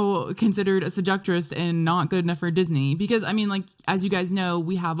now considered a seductress and not good enough for Disney. Because I mean, like, as you guys know,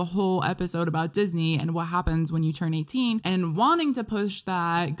 we have a whole episode about Disney and what happens when you turn 18 and wanting to push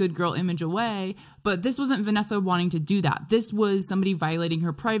that good girl image away. But this wasn't Vanessa wanting to do that. This was somebody violating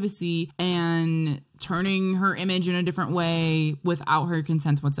her privacy and turning her image in a different way without her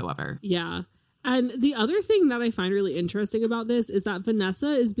consent whatsoever. Yeah. And the other thing that I find really interesting about this is that Vanessa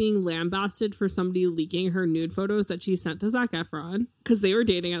is being lambasted for somebody leaking her nude photos that she sent to Zac Efron because they were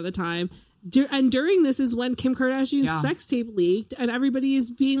dating at the time. And during this is when Kim Kardashian's sex tape leaked and everybody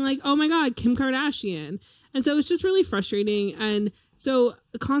is being like, oh my God, Kim Kardashian. And so it's just really frustrating. And so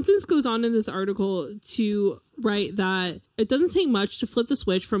Constance goes on in this article to write that it doesn't take much to flip the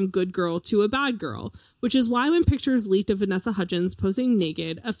switch from good girl to a bad girl, which is why when pictures leaked of Vanessa Hudgens posing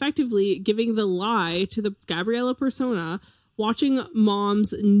naked, effectively giving the lie to the Gabriella persona, watching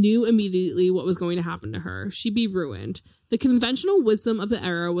moms knew immediately what was going to happen to her. She'd be ruined. The conventional wisdom of the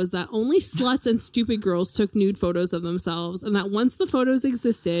era was that only sluts and stupid girls took nude photos of themselves, and that once the photos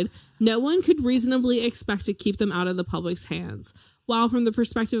existed, no one could reasonably expect to keep them out of the public's hands. While from the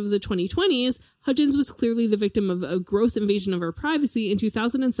perspective of the 2020s, Hudgens was clearly the victim of a gross invasion of her privacy, in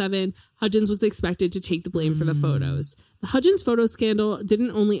 2007, Hudgens was expected to take the blame for the photos. The Hudgens photo scandal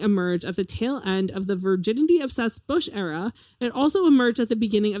didn't only emerge at the tail end of the virginity-obsessed Bush era, it also emerged at the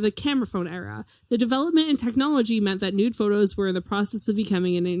beginning of the camera phone era. The development in technology meant that nude photos were in the process of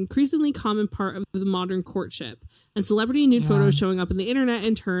becoming an increasingly common part of the modern courtship. And celebrity nude photos showing up on the internet,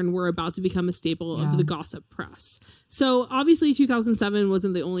 in turn, were about to become a staple of the gossip press. So, obviously, 2007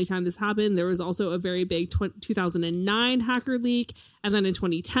 wasn't the only time this happened. There was also a very big 2009 hacker leak, and then in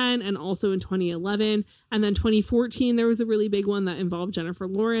 2010, and also in 2011. And then 2014, there was a really big one that involved Jennifer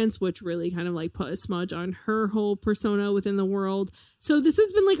Lawrence, which really kind of like put a smudge on her whole persona within the world. So this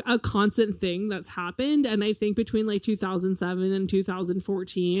has been like a constant thing that's happened. And I think between like 2007 and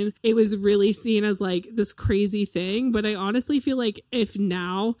 2014, it was really seen as like this crazy thing. But I honestly feel like if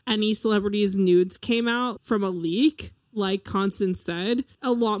now any celebrity's nudes came out from a leak, like Constance said,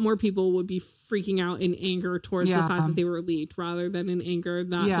 a lot more people would be freaking out in anger towards the fact that they were leaked rather than in anger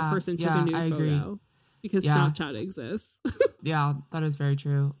that the person took a nude photo. Agree. Because Snapchat exists. Yeah, that is very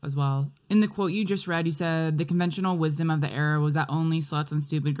true as well. In the quote you just read, you said the conventional wisdom of the era was that only sluts and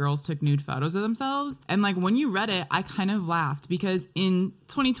stupid girls took nude photos of themselves. And like when you read it, I kind of laughed because in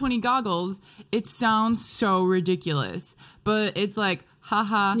 2020 goggles, it sounds so ridiculous. But it's like,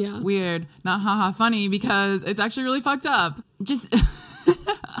 haha, weird, not haha funny, because it's actually really fucked up. Just...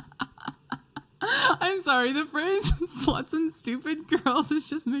 I'm sorry, the phrase sluts and stupid girls is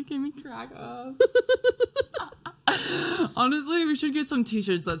just making me crack up. Honestly, we should get some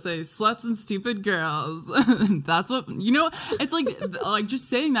t-shirts that say sluts and stupid girls. That's what, you know, it's like just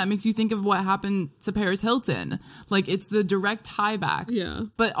saying that makes you think of what happened to Paris Hilton. Like it's the direct tie back. Yeah.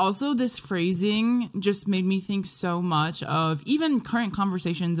 But also this phrasing just made me think so much of even current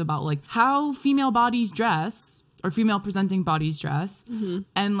conversations about like how female bodies dress. Or female presenting bodies dress. Mm-hmm.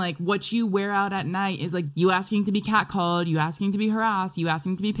 And like what you wear out at night is like you asking to be catcalled, you asking to be harassed, you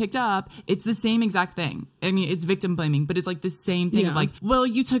asking to be picked up. It's the same exact thing. I mean, it's victim blaming, but it's like the same thing of like, well,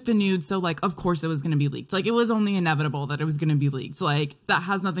 you took the nude, so like, of course it was going to be leaked. Like it was only inevitable that it was going to be leaked. Like that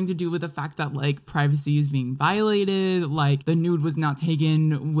has nothing to do with the fact that like privacy is being violated. Like the nude was not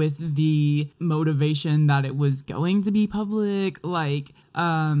taken with the motivation that it was going to be public. Like,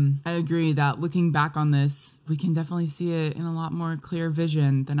 I agree that looking back on this, we can definitely see it in a lot more clear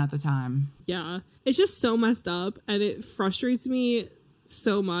vision than at the time. Yeah, it's just so messed up, and it frustrates me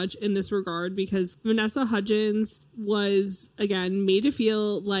so much in this regard because Vanessa Hudgens was, again, made to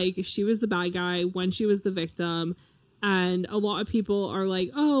feel like she was the bad guy when she was the victim. And a lot of people are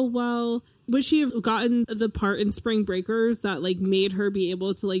like, oh, well, would she have gotten the part in Spring Breakers that like made her be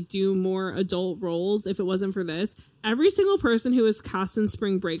able to like do more adult roles if it wasn't for this? Every single person who was cast in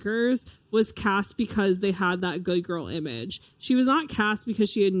Spring Breakers was cast because they had that good girl image. She was not cast because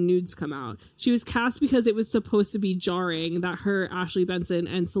she had nudes come out. She was cast because it was supposed to be jarring that her, Ashley Benson,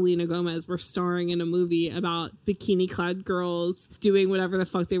 and Selena Gomez were starring in a movie about bikini-clad girls doing whatever the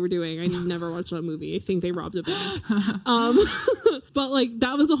fuck they were doing. I never watched that movie. I think they robbed a bank. But like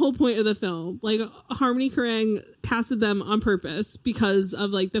that was the whole point of the film. Like Harmony Korine casted them on purpose because of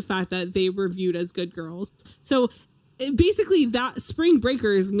like the fact that they were viewed as good girls. So basically that Spring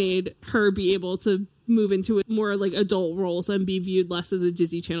Breakers made her be able to move into more like adult roles and be viewed less as a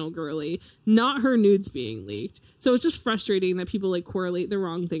Disney Channel girly, not her nudes being leaked. So it's just frustrating that people like correlate the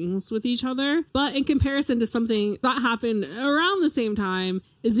wrong things with each other. But in comparison to something that happened around the same time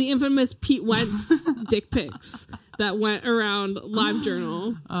is the infamous Pete Wentz dick pics that went around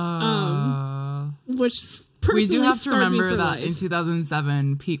LiveJournal, which personally we do have to remember that life. In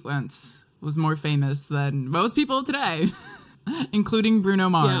 2007, Pete Wentz was more famous than most people today, including Bruno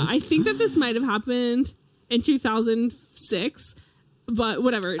Mars. Yeah, I think that this might have happened in 2006, but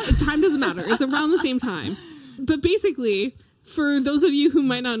whatever. Time doesn't matter. It's around the same time. But basically, for those of you who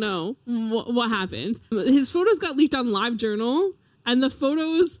might not know what happened, his photos got leaked on LiveJournal, and the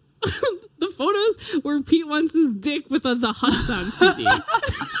photos were Pete Wentz's dick with the Hush Sound CD.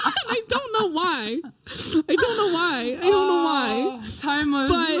 I don't know why.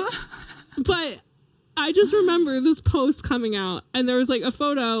 Timeless. But I just remember this post coming out, and there was like a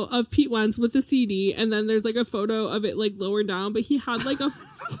photo of Pete Wentz with the CD, and then there's like a photo of it like lower down, but he had like a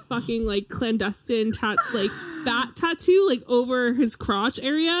fucking like clandestine bat tattoo like over his crotch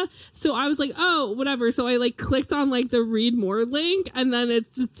area. So I was like, oh, whatever. So I like clicked on like the read more link, and then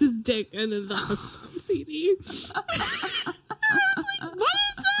it's just his dick and then the CD. And I was like, what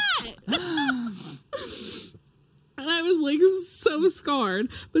is that? And I was like so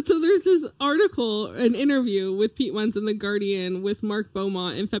scarred. But so there's this article, an interview with Pete Wentz in The Guardian with Mark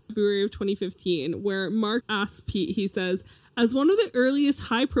Beaumont in February of 2015, where Mark asks Pete, he says, as one of the earliest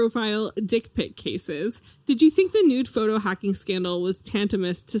high-profile dick pic cases, did you think the nude photo hacking scandal was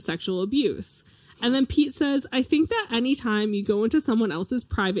tantamount to sexual abuse? And then Pete says, I think that anytime you go into someone else's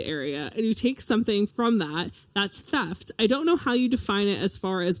private area and you take something from that, that's theft. I don't know how you define it as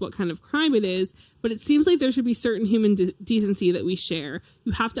far as what kind of crime it is, but it seems like there should be certain human decency that we share.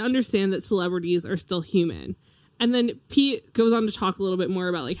 You have to understand that celebrities are still human. And then Pete goes on to talk a little bit more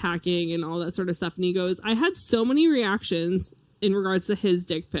about like hacking and all that sort of stuff. And he goes, I had so many reactions in regards to his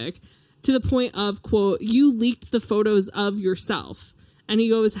dick pic to the point of, quote, you leaked the photos of yourself. And he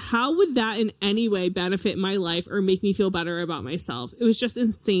goes, how would that in any way benefit my life or make me feel better about myself? It was just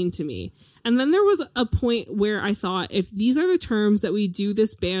insane to me. And then there was a point where I thought, if these are the terms that we do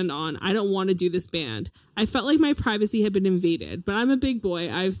this band on, I don't want to do this band. I felt like my privacy had been invaded, but I'm a big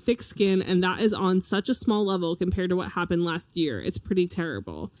boy. I have thick skin, and that is on such a small level compared to what happened last year. It's pretty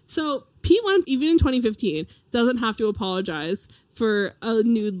terrible. So Pete Wentz, even in 2015, doesn't have to apologize for a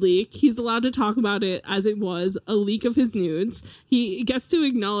nude leak. He's allowed to talk about it as it was, a leak of his nudes. He gets to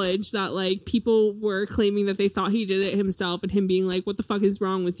acknowledge that like people were claiming that they thought he did it himself, and him being like, what the fuck is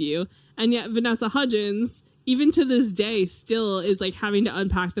wrong with you? And yet Vanessa Hudgens, even to this day, still is like having to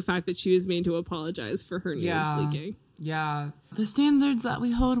unpack the fact that she was made to apologize for her nudes leaking. Yeah. The standards that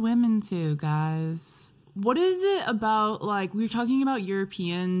we hold women to, guys. What is it about, like, we were talking about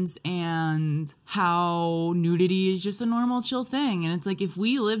Europeans and how nudity is just a normal, chill thing. And it's like, if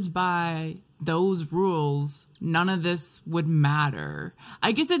we lived by those rules, none of this would matter.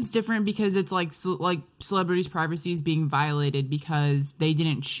 I guess it's different because it's like celebrities' privacy is being violated because they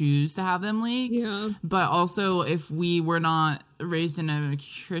didn't choose to have them leaked. Yeah. But also, if we were not raised in a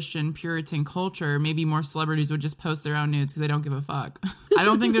Christian Puritan culture, maybe more celebrities would just post their own nudes because they don't give a fuck. I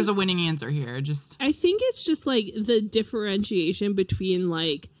don't think there's a winning answer here. I think it's just like the differentiation between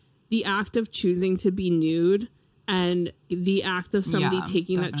like the act of choosing to be nude and the act of somebody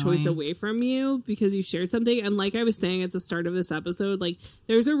taking that choice away from you because you shared something. And like I was saying at the start of this episode, like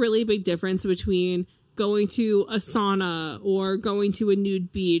there's a really big difference between going to a sauna or going to a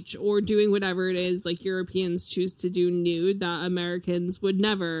nude beach or doing whatever it is like Europeans choose to do nude that Americans would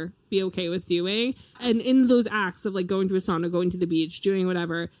never be okay with doing. And in those acts of like going to a sauna, going to the beach, doing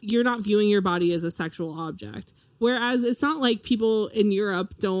whatever, you're not viewing your body as a sexual object. Whereas it's not like people in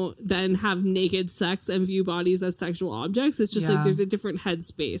Europe don't then have naked sex and view bodies as sexual objects. It's just like there's a different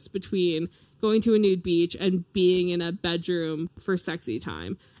headspace between going to a nude beach and being in a bedroom for sexy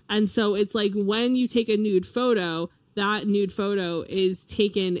time. And so it's like when you take a nude photo, that nude photo is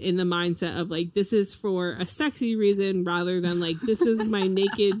taken in the mindset of like, this is for a sexy reason rather than like, this is my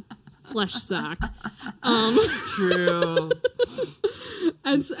naked flesh sack. True.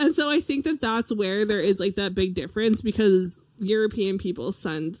 And so I think that that's where there is like that big difference because European people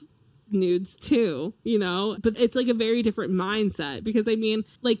send nudes too, you know, but it's like a very different mindset because I mean,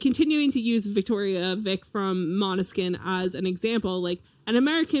 like continuing to use Victoria Vick from Måneskin as an example, like an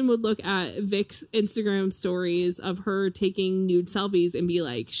American would look at Vic's Instagram stories of her taking nude selfies and be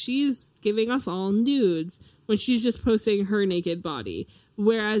like, she's giving us all nudes when she's just posting her naked body.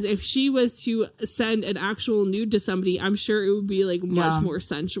 Whereas if she was to send an actual nude to somebody, I'm sure it would be like much more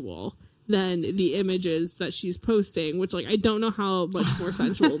sensual than the images that she's posting, which like I don't know how much more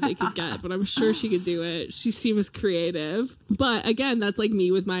sensual they could get, but I'm sure she could do it. She seems creative. But again, that's like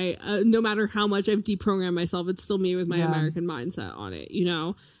me with my no matter how much I've deprogrammed myself, it's still me with my American mindset on it, you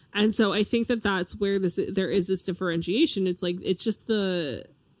know? And so I think that that's where there is this differentiation. It's like it's just the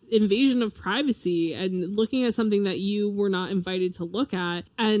invasion of privacy and looking at something that you were not invited to look at.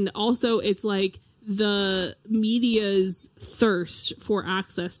 And also it's like the media's thirst for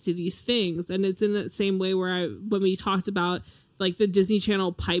access to these things. And it's in that same way where when we talked about like the Disney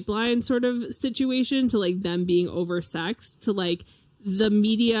Channel pipeline sort of situation to like them being oversexed to like the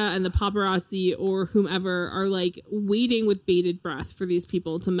media and the paparazzi or whomever are like waiting with bated breath for these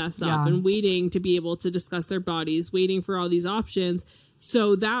people to mess up and waiting to be able to discuss their bodies, waiting for all these options.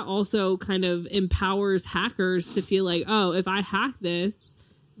 So that also kind of empowers hackers to feel like, oh, if I hack this,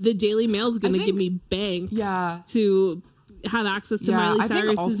 the Daily Mail is going to give me bank to have access to Miley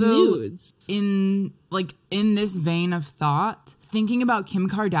Cyrus's nudes. In this vein of thought, thinking about Kim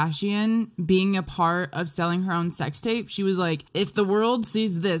Kardashian being a part of selling her own sex tape, she was like, if the world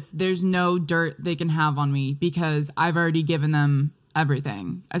sees this, there's no dirt they can have on me because I've already given them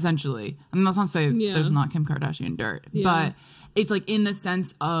everything, essentially. I mean, that's not to say there's not Kim Kardashian dirt, but it's like in the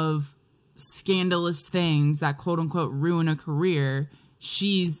sense of scandalous things that quote unquote ruin a career,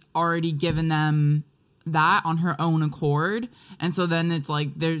 she's already given them that on her own accord. And so then it's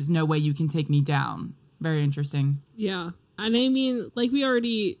like, there's no way you can take me down. Very interesting. Yeah. And I mean, like we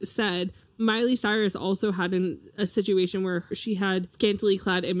already said, Miley Cyrus also had a situation where she had scantily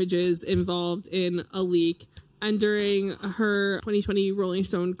clad images involved in a leak. And during her 2020 Rolling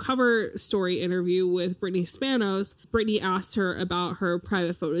Stone cover story interview with Britney Spanos, Britney asked her about her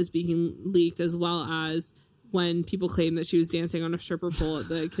private photos being leaked, as well as when people claimed that she was dancing on a stripper pole at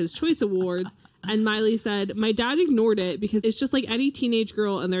the Kids' Choice Awards. And Miley said, "My dad ignored it because it's just like any teenage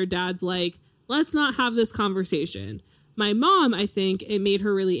girl and their dad's like, let's not have this conversation. My mom, I think it made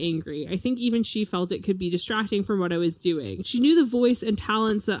her really angry. I think even she felt it could be distracting from what I was doing. She knew the voice and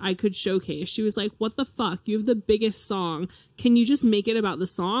talents that I could showcase. She was like, what the fuck? You have the biggest song. Can you just make it about the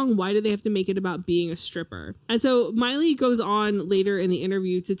song? Why do they have to make it about being a stripper?" And so Miley goes on later in the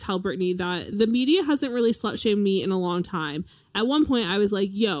interview to tell Britney that the media hasn't really slut-shamed me in a long time. At one point, I was like,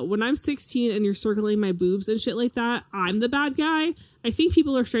 yo, when I'm 16 and you're circling my boobs and shit like that, I'm the bad guy. I think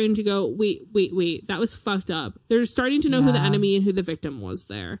people are starting to go, wait, that was fucked up. They're starting to know who the enemy and who the victim was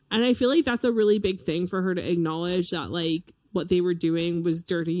there. And I feel like that's a really big thing for her to acknowledge, that like what they were doing was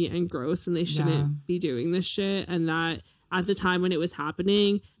dirty and gross and they shouldn't be doing this shit. And that at the time when it was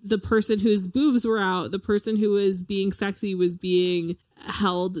happening, the person whose boobs were out, the person who was being sexy was being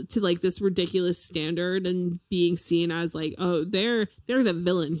held to like this ridiculous standard and being seen as like, oh, they're the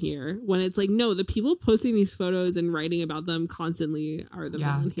villain here, when it's like, no, the people posting these photos and writing about them constantly are the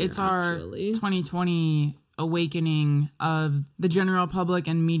villain here. It's our 2020 awakening of the general public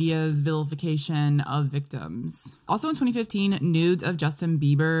and media's vilification of victims. Also in 2015, nudes of Justin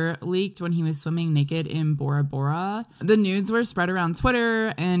Bieber leaked when he was swimming naked in Bora Bora. The nudes were spread around Twitter,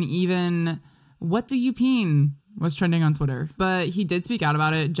 and even "what do you peen?" was trending on Twitter. But he did speak out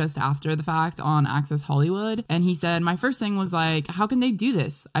about it just after the fact on Access Hollywood. And he said, "My first thing was like, how can they do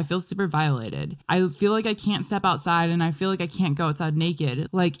this? I feel super violated. I feel like I can't step outside and I feel like I can't go outside naked.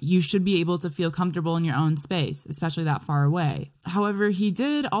 Like, you should be able to feel comfortable in your own space, especially that far away." However, he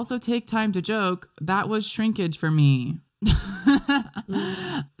did also take time to joke, "that was shrinkage for me."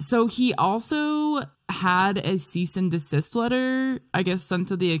 So he also had a cease and desist letter, I guess, sent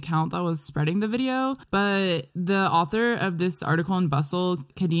to the account that was spreading the video. But the author of this article in Bustle,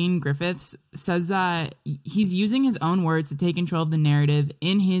 Kadeen Griffiths, says that he's using his own words to take control of the narrative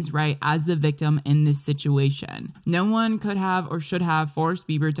in his right as the victim in this situation. No one could have or should have forced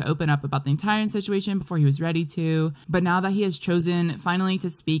Bieber to open up about the entire situation before he was ready to. But now that he has chosen finally to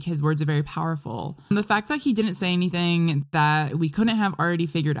speak, his words are very powerful. And the fact that he didn't say anything that we couldn't have already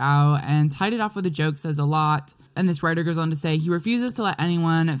figured out and tied it off with a joke says a lot. And this writer goes on to say, he refuses to let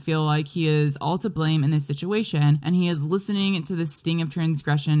anyone feel like he is all to blame in this situation, and he is listening to the sting of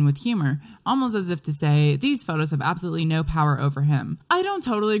transgression with humor, almost as if to say, these photos have absolutely no power over him. I don't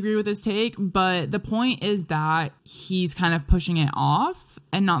totally agree with this take, but the point is that he's kind of pushing it off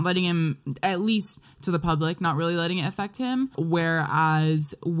and not letting him, at least to the public, not really letting it affect him.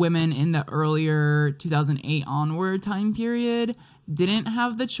 Whereas women in the earlier 2008 onward time period didn't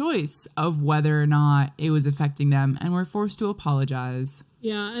have the choice of whether or not it was affecting them and were forced to apologize.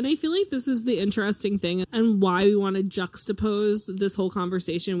 Yeah, and I feel like this is the interesting thing and why we want to juxtapose this whole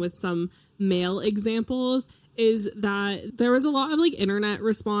conversation with some male examples is that there was a lot of like internet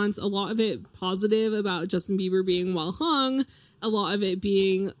response, a lot of it positive about Justin Bieber being well hung, a lot of it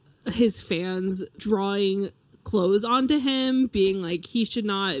being his fans drawing clothes onto him, being like he should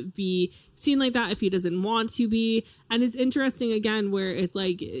not be seen like that if he doesn't want to be. And it's interesting again where it's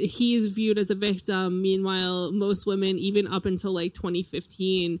like he's viewed as a victim, meanwhile most women, even up until like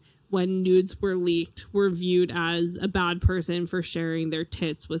 2015 when nudes were leaked, were viewed as a bad person for sharing their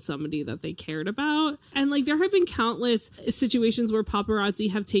tits with somebody that they cared about. And like there have been countless situations where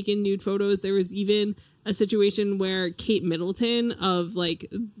paparazzi have taken nude photos. There was even a situation where Kate Middleton of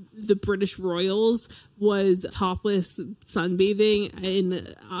like the British royals was topless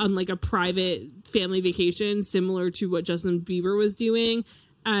sunbathing on like a private family vacation, similar to what Justin Bieber was doing.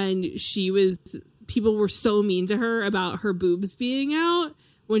 And people were so mean to her about her boobs being out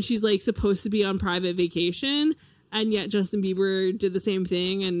when she's like supposed to be on private vacation. And yet Justin Bieber did the same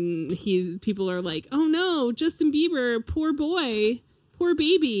thing. And people are like, oh no, Justin Bieber, poor boy. Poor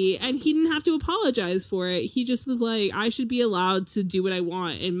baby. And he didn't have to apologize for it. He just was like, I should be allowed to do what I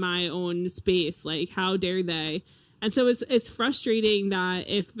want in my own space. Like, how dare they? And so it's frustrating that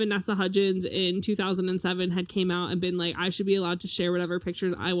if Vanessa Hudgens in 2007 had came out and been like, I should be allowed to share whatever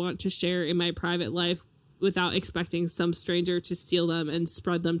pictures I want to share in my private life without expecting some stranger to steal them and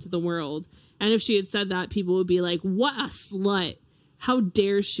spread them to the world. And if she had said that, people would be like, what a slut. How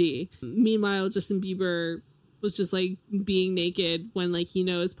dare she? Meanwhile, Justin Bieber was just like being naked when like he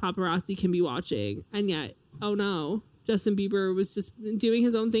knows paparazzi can be watching, and yet, oh no, Justin Bieber was just doing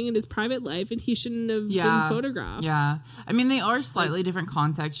his own thing in his private life and he shouldn't have been photographed. Yeah. I mean, they are slightly different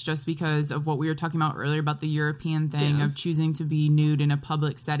contexts just because of what we were talking about earlier about the European thing of choosing to be nude in a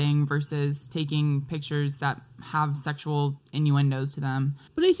public setting versus taking pictures that have sexual innuendos to them.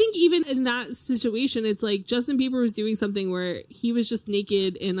 But I think even in that situation, it's like Justin Bieber was doing something where he was just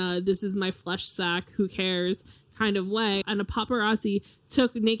naked in a "this is my flesh sack, who cares" kind of way, and a paparazzi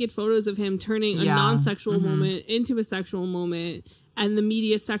took naked photos of him turning a non-sexual moment into a sexual moment, and the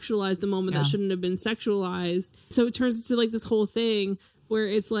media sexualized the moment that shouldn't have been sexualized. So it turns into like this whole thing where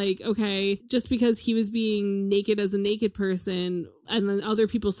it's like, okay, just because he was being naked as a naked person and then other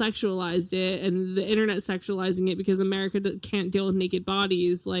people sexualized it and the internet sexualizing it because America can't deal with naked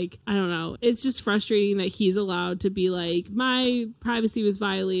bodies. Like, I don't know. It's just frustrating that he's allowed to be like, my privacy was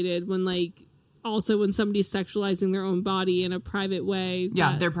violated when like, also when somebody's sexualizing their own body in a private way.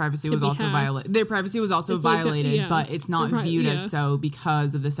 Yeah, their privacy was also violated. Their privacy was also violated, but it's not viewed as so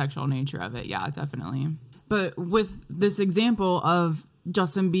because of the sexual nature of it. Yeah, definitely. But with this example of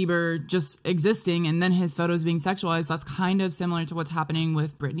Justin Bieber just existing and then his photos being sexualized, that's kind of similar to what's happening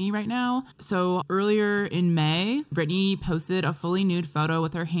with Britney right now. So earlier in May, Britney posted a fully nude photo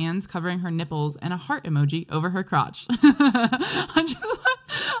with her hands covering her nipples and a heart emoji over her crotch.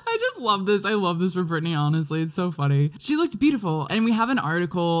 I just love this. I love this for Britney, honestly. It's so funny. She looked beautiful. And we have an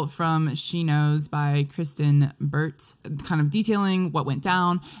article from She Knows by Kristen Burt kind of detailing what went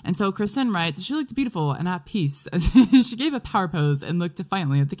down. And so Kristen writes, she looked beautiful and at peace. She gave a power pose and looked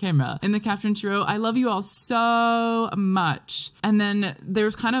defiantly at the camera. In the caption, she wrote, "I love you all so much." And then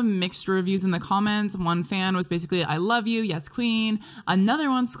there's kind of mixed reviews in the comments. One fan was basically, "I love you, yes queen." Another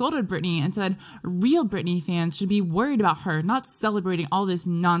one scolded Britney and said, "Real Britney fans should be worried about her not celebrating all this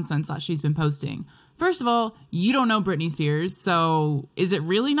nonsense that she's been posting." First of all, you don't know Britney Spears, so is it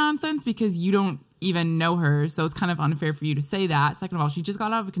really nonsense because you don't even know her? So it's kind of unfair for you to say that. Second of all, she just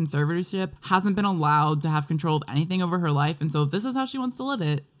got out of a conservatorship, hasn't been allowed to have control of anything over her life, and so if this is how she wants to live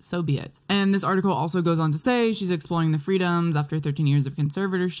it, so be it. And this article also goes on to say she's exploring the freedoms after 13 years of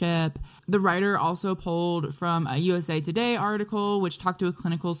conservatorship. The writer also pulled from a USA Today article, which talked to a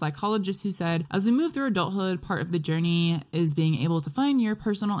clinical psychologist who said, "As we move through adulthood, part of the journey is being able to find your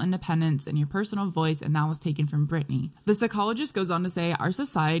personal independence and your personal voice," and that was taken from Britney. The psychologist goes on to say, "Our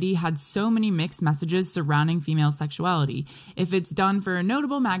society had so many mixed messages surrounding female sexuality. If it's done for a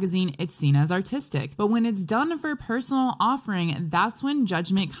notable magazine, it's seen as artistic. But when it's done for personal offering, that's when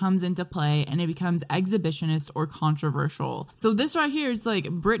judgment comes into play and it becomes exhibitionist or controversial." So this right here, it's like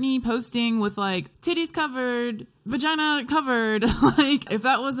Britney posting with like titties covered, vagina covered. Like if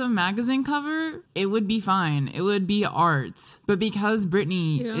that was a magazine cover, it would be fine. It would be art. But because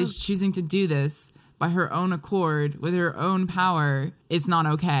Britney is choosing to do this by her own accord with her own power, it's not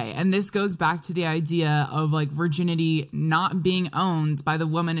okay. And this goes back to the idea of like virginity not being owned by the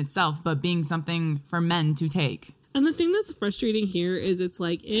woman itself, but being something for men to take. And the thing that's frustrating here is it's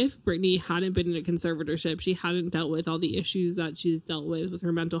like if Britney hadn't been in a conservatorship, she hadn't dealt with all the issues that she's dealt with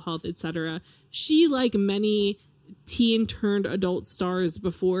her mental health, etc. She, like many teen turned adult stars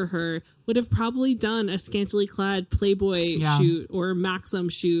before her, would have probably done a scantily clad Playboy shoot or Maxim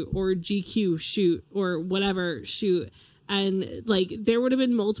shoot or GQ shoot or whatever shoot. And like there would have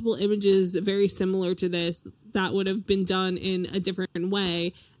been multiple images very similar to this that would have been done in a different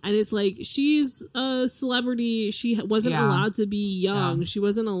way. And it's like, she's a celebrity. She wasn't allowed to be young. She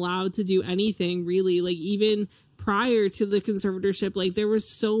wasn't allowed to do anything really. Like even prior to the conservatorship, like there were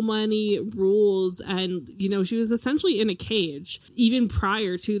so many rules and, you know, she was essentially in a cage even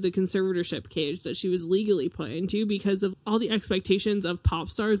prior to the conservatorship cage that she was legally put into because of all the expectations of pop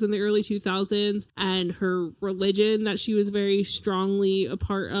stars in the early 2000s and her religion that she was very strongly a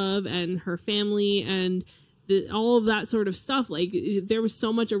part of and her family and all of that sort of stuff. Like there was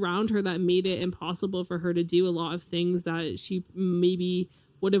so much around her that made it impossible for her to do a lot of things that she maybe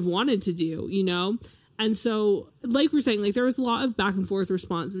would have wanted to do, you know? And so, like we're saying, like there was a lot of back and forth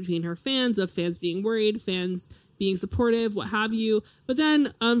response between her fans, of fans being worried, fans being supportive, what have you. But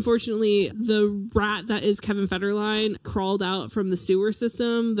then, unfortunately, the rat that is Kevin Federline crawled out from the sewer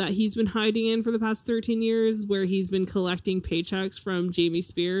system that he's been hiding in for the past 13 years, where he's been collecting paychecks from Jamie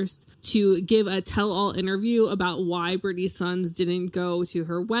Spears to give a tell-all interview about why Britney's sons didn't go to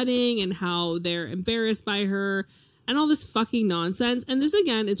her wedding and how they're embarrassed by her and all this fucking nonsense. And this,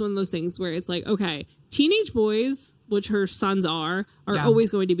 again, is one of those things where it's like, okay, teenage boys, which her sons are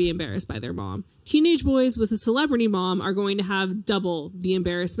always going to be embarrassed by their mom. Teenage boys with a celebrity mom are going to have double the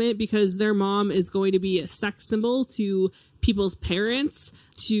embarrassment because their mom is going to be a sex symbol to people's parents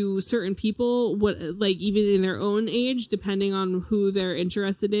to certain people, what, like, even in their own age, depending on who they're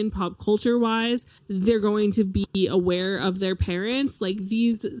interested in pop culture wise, they're going to be aware of their parents. Like,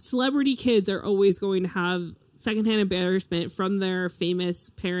 these celebrity kids are always going to have secondhand embarrassment from their famous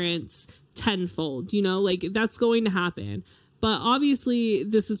parents tenfold, you know, like, that's going to happen. But obviously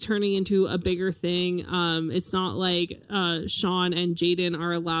this is turning into a bigger thing. It's not like Sean and Jaden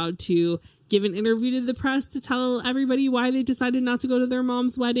are allowed to give an interview to the press to tell everybody why they decided not to go to their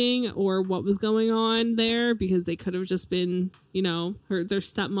mom's wedding or what was going on there, because they could have just been, you know, their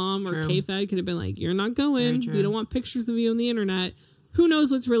stepmom or K-Fed could have been like, you're not going. We don't want pictures of you on the internet. Who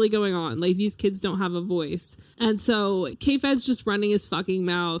knows what's really going on? Like, these kids don't have a voice. And so K-Fed's just running his fucking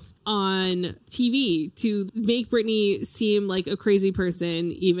mouth on TV to make Britney seem like a crazy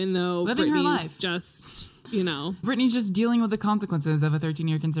person, even though living her Britney's life. just, you know. Britney's just dealing with the consequences of a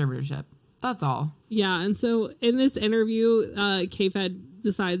 13-year conservatorship. That's all. Yeah, and so in this interview, K-Fed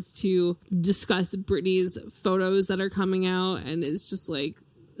decides to discuss Britney's photos that are coming out, and it's just, like,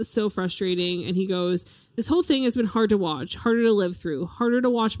 so frustrating. And he goes, this whole thing has been hard to watch, harder to live through, harder to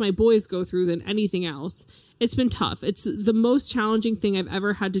watch my boys go through than anything else. It's been tough. It's the most challenging thing I've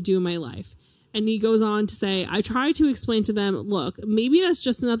ever had to do in my life. And he goes on to say, I try to explain to them, look, maybe that's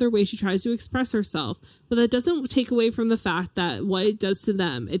just another way she tries to express herself, but that doesn't take away from the fact that what it does to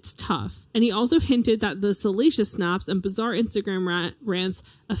them, it's tough. And he also hinted that the salacious snaps and bizarre Instagram rants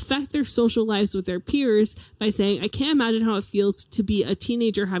affect their social lives with their peers by saying, I can't imagine how it feels to be a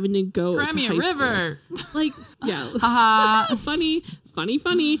teenager having to go to high River. School. Like, yeah. funny.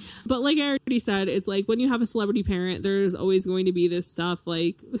 But like I already said, it's like when you have a celebrity parent, there's always going to be this stuff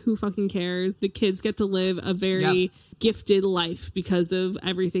like, who fucking cares? The kids get to live a very gifted life because of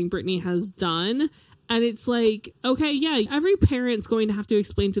everything Britney has done. And it's like, okay, yeah, every parent's going to have to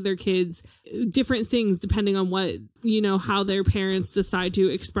explain to their kids different things depending on what, you know, how their parents decide to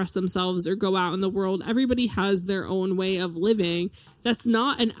express themselves or go out in the world. Everybody has their own way of living. That's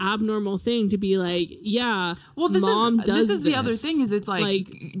not an abnormal thing to be like, yeah, well, mom does this. The other thing is, it's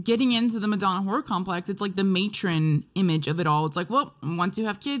like getting into the Madonna horror complex. It's like the matron image of it all. It's like, well, once you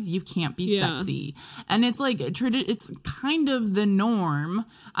have kids, you can't be sexy. And it's like, it's kind of the norm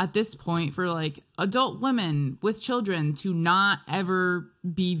at this point for like adult women with children to not ever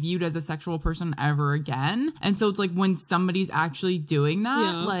be viewed as a sexual person ever again. And so it's like when somebody's actually doing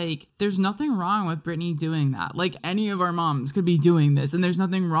that, like there's nothing wrong with Britney doing that. Like any of our moms could be doing this and there's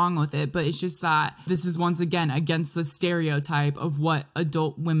nothing wrong with it, but it's just that this is once again against the stereotype of what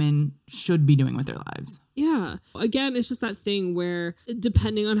adult women should be doing with their lives. Yeah. Again, it's just that thing where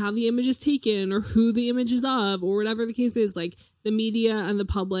depending on how the image is taken or who the image is of or whatever the case is, like the media and the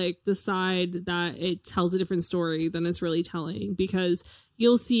public decide that it tells a different story than it's really telling, because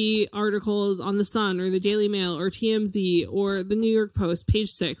you'll see articles on The Sun or the Daily Mail or TMZ or the New York Post, Page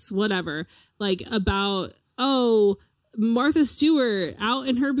 6, whatever, like about, oh, Martha Stewart out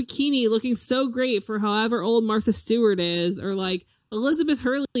in her bikini looking so great for however old Martha Stewart is, or like Elizabeth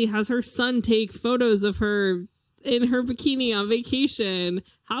Hurley has her son take photos of her in her bikini on vacation.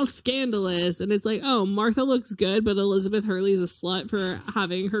 How scandalous. And it's like, oh, Martha looks good, but Elizabeth Hurley's a slut for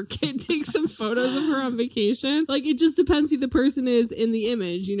having her kid take some photos of her on vacation. Like, it just depends who the person is in the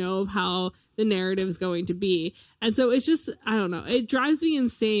image, you know, of how the narrative is going to be. And so it's just, I don't know, it drives me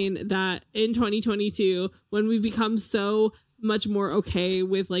insane that in 2022, when we become so much more okay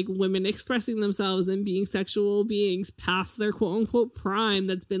with like women expressing themselves and being sexual beings past their quote unquote prime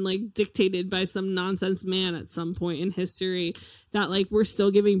that's been like dictated by some nonsense man at some point in history, that like we're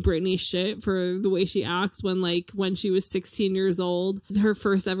still giving Britney shit for the way she acts when she was 16 years old. Her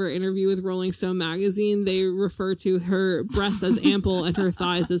first ever interview with Rolling Stone magazine, they refer to her breasts as ample and her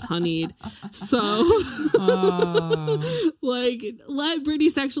thighs as honeyed. So like, let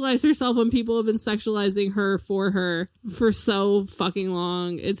Britney sexualize herself when people have been sexualizing her for so fucking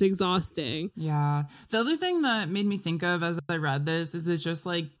long. It's exhausting. Yeah. The other thing that made me think of as I read this is it's just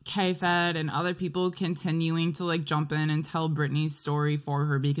like K-Fed and other people continuing to like jump in and tell Britney's story for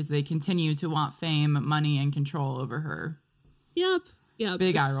her because they continue to want fame, money, and control over her. Yep.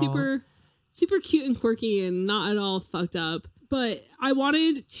 Big eye roll. Super cute and quirky and not at all fucked up. But I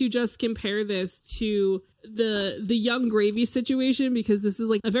wanted to just compare this to the Young Gravy situation, because this is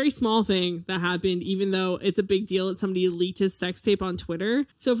like a very small thing that happened, even though it's a big deal that somebody leaked his sex tape on Twitter.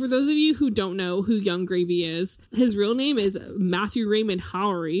 So for those of you who don't know who Young Gravy is, his real name is Matthew Raymond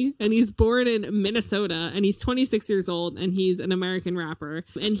Howery, and he's born in Minnesota, and he's 26 years old, and he's an American rapper.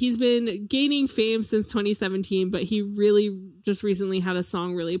 And he's been gaining fame since 2017, but he really just recently had a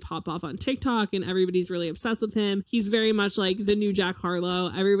song really pop off on TikTok, and everybody's really obsessed with him. He's very much like the new Jack Jack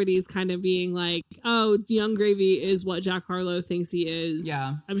Harlow. Everybody's kind of being like, oh, Young Gravy is what Jack Harlow thinks he is.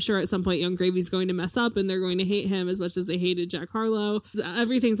 Yeah. I'm sure at some point Young Gravy's going to mess up and they're going to hate him as much as they hated Jack Harlow.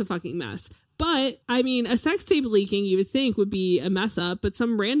 Everything's a fucking mess. But, I mean, a sex tape leaking, you would think, would be a mess up. But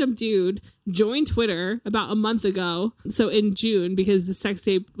some random dude joined Twitter about a month ago. So in June, because the sex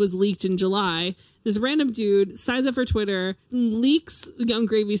tape was leaked in July. This random dude signs up for Twitter, leaks Young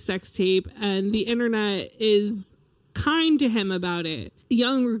Gravy's sex tape, and the internet is kind to him about it.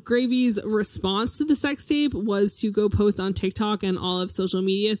 Young Gravy's response to the sex tape was to go post on TikTok and all of social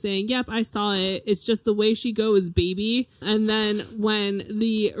media saying, yep, I saw it. It's just the way she goes, baby. And then when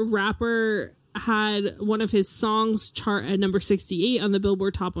the rapper had one of his songs chart at number 68 on the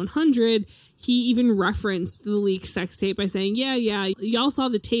Billboard Top 100, he even referenced the leaked sex tape by saying, yeah, y'all saw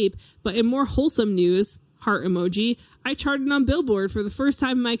the tape, but in more wholesome news, heart emoji, I charted on Billboard for the first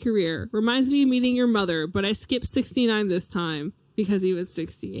time in my career. Reminds me of meeting your mother, but I skipped 69 this time because he was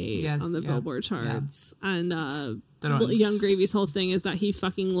 68 on the Billboard charts. Yeah. And Young Gravy's whole thing is that he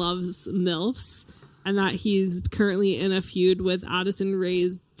fucking loves MILFs and that he's currently in a feud with Addison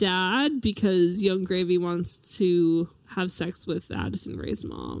Rae's dad because Young Gravy wants to have sex with Addison Rae's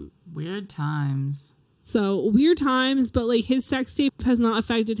mom. Weird times. So weird times, but like his sex tape has not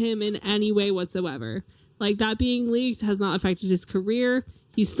affected him in any way whatsoever. Like that being leaked has not affected his career.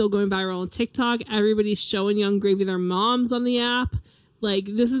 He's still going viral on TikTok. Everybody's showing Young Gravy their moms on the app. Like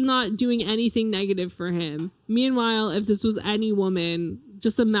this is not doing anything negative for him. Meanwhile, if this was any woman,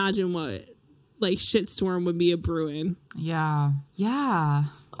 just imagine what like shitstorm would be a brewing. Yeah.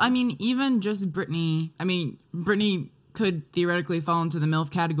 I mean, even just Britney. I mean, Britney could theoretically fall into the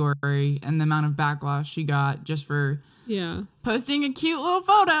MILF category, and the amount of backlash she got just for posting a cute little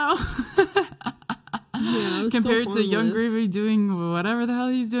photo. Compared to Young Gravy doing whatever the hell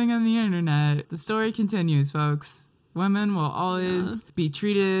he's doing on the internet. The story continues, folks. Women will always be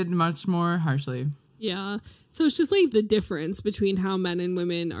treated much more harshly. Yeah. So it's just like the difference between how men and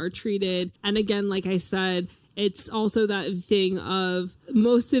women are treated. And again, like I said, it's also that thing of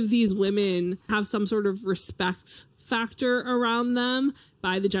most of these women have some sort of respect factor around them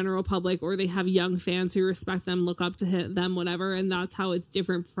by the general public, or they have young fans who respect them, look up to them, whatever. And that's how it's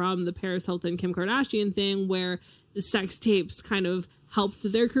different from the Paris Hilton, Kim Kardashian thing, where the sex tapes kind of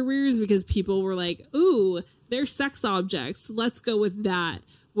helped their careers because people were like, ooh, they're sex objects. Let's go with that.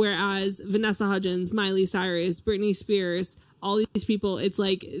 Whereas Vanessa Hudgens, Miley Cyrus, Britney Spears, all these people, it's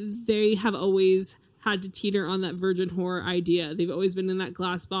like they have always had to teeter on that virgin whore idea. They've always been in that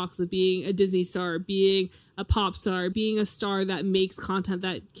glass box of being a Disney star, being a pop star, being a star that makes content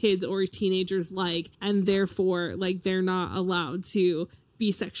that kids or teenagers like, and therefore, like, they're not allowed to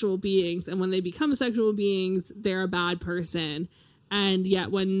be sexual beings. And when they become sexual beings, they're a bad person. And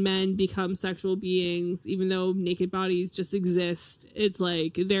yet when men become sexual beings, even though naked bodies just exist, it's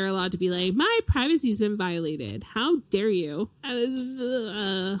like they're allowed to be like, my privacy's been violated. How dare you?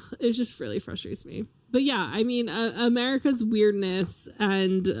 And it just really frustrates me. But yeah, I mean, America's weirdness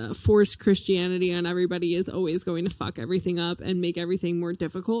and forced Christianity on everybody is always going to fuck everything up and make everything more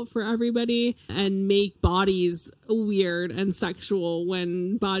difficult for everybody and make bodies weird and sexual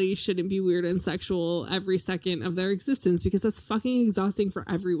when bodies shouldn't be weird and sexual every second of their existence, because that's fucking exhausting for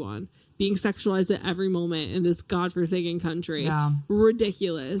everyone. Being sexualized at every moment in this godforsaken country. Yeah.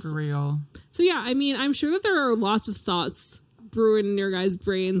 Ridiculous. For real. So yeah, I mean, I'm sure that there are lots of thoughts brewing in your guys'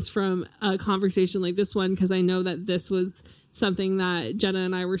 brains from a conversation like this one, because I know that this was something that Jenna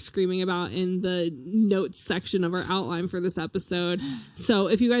and I were screaming about in the notes section of our outline for this episode. So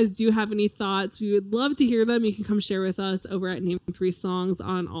if you guys do have any thoughts, we would love to hear them. You can come share with us over at Name 3 Songs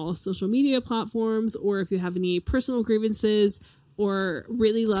on all social media platforms, or if you have any personal grievances or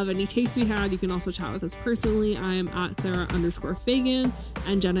really love any takes we had, you can also chat with us personally. I am at Sarah_Fagan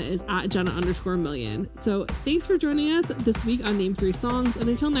and Jenna is at Jenna_Million. So thanks for joining us this week on Name 3 Songs. And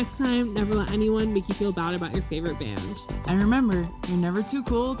until next time, never let anyone make you feel bad about your favorite band. And remember, you're never too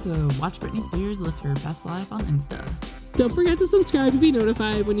cool to watch Britney Spears live her best life on Insta. Don't forget to subscribe to be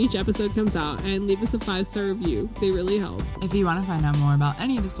notified when each episode comes out, and leave us a 5-star review. They really help. If you want to find out more about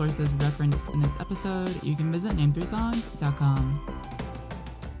any of the sources referenced in this episode, you can visit name3songs.com.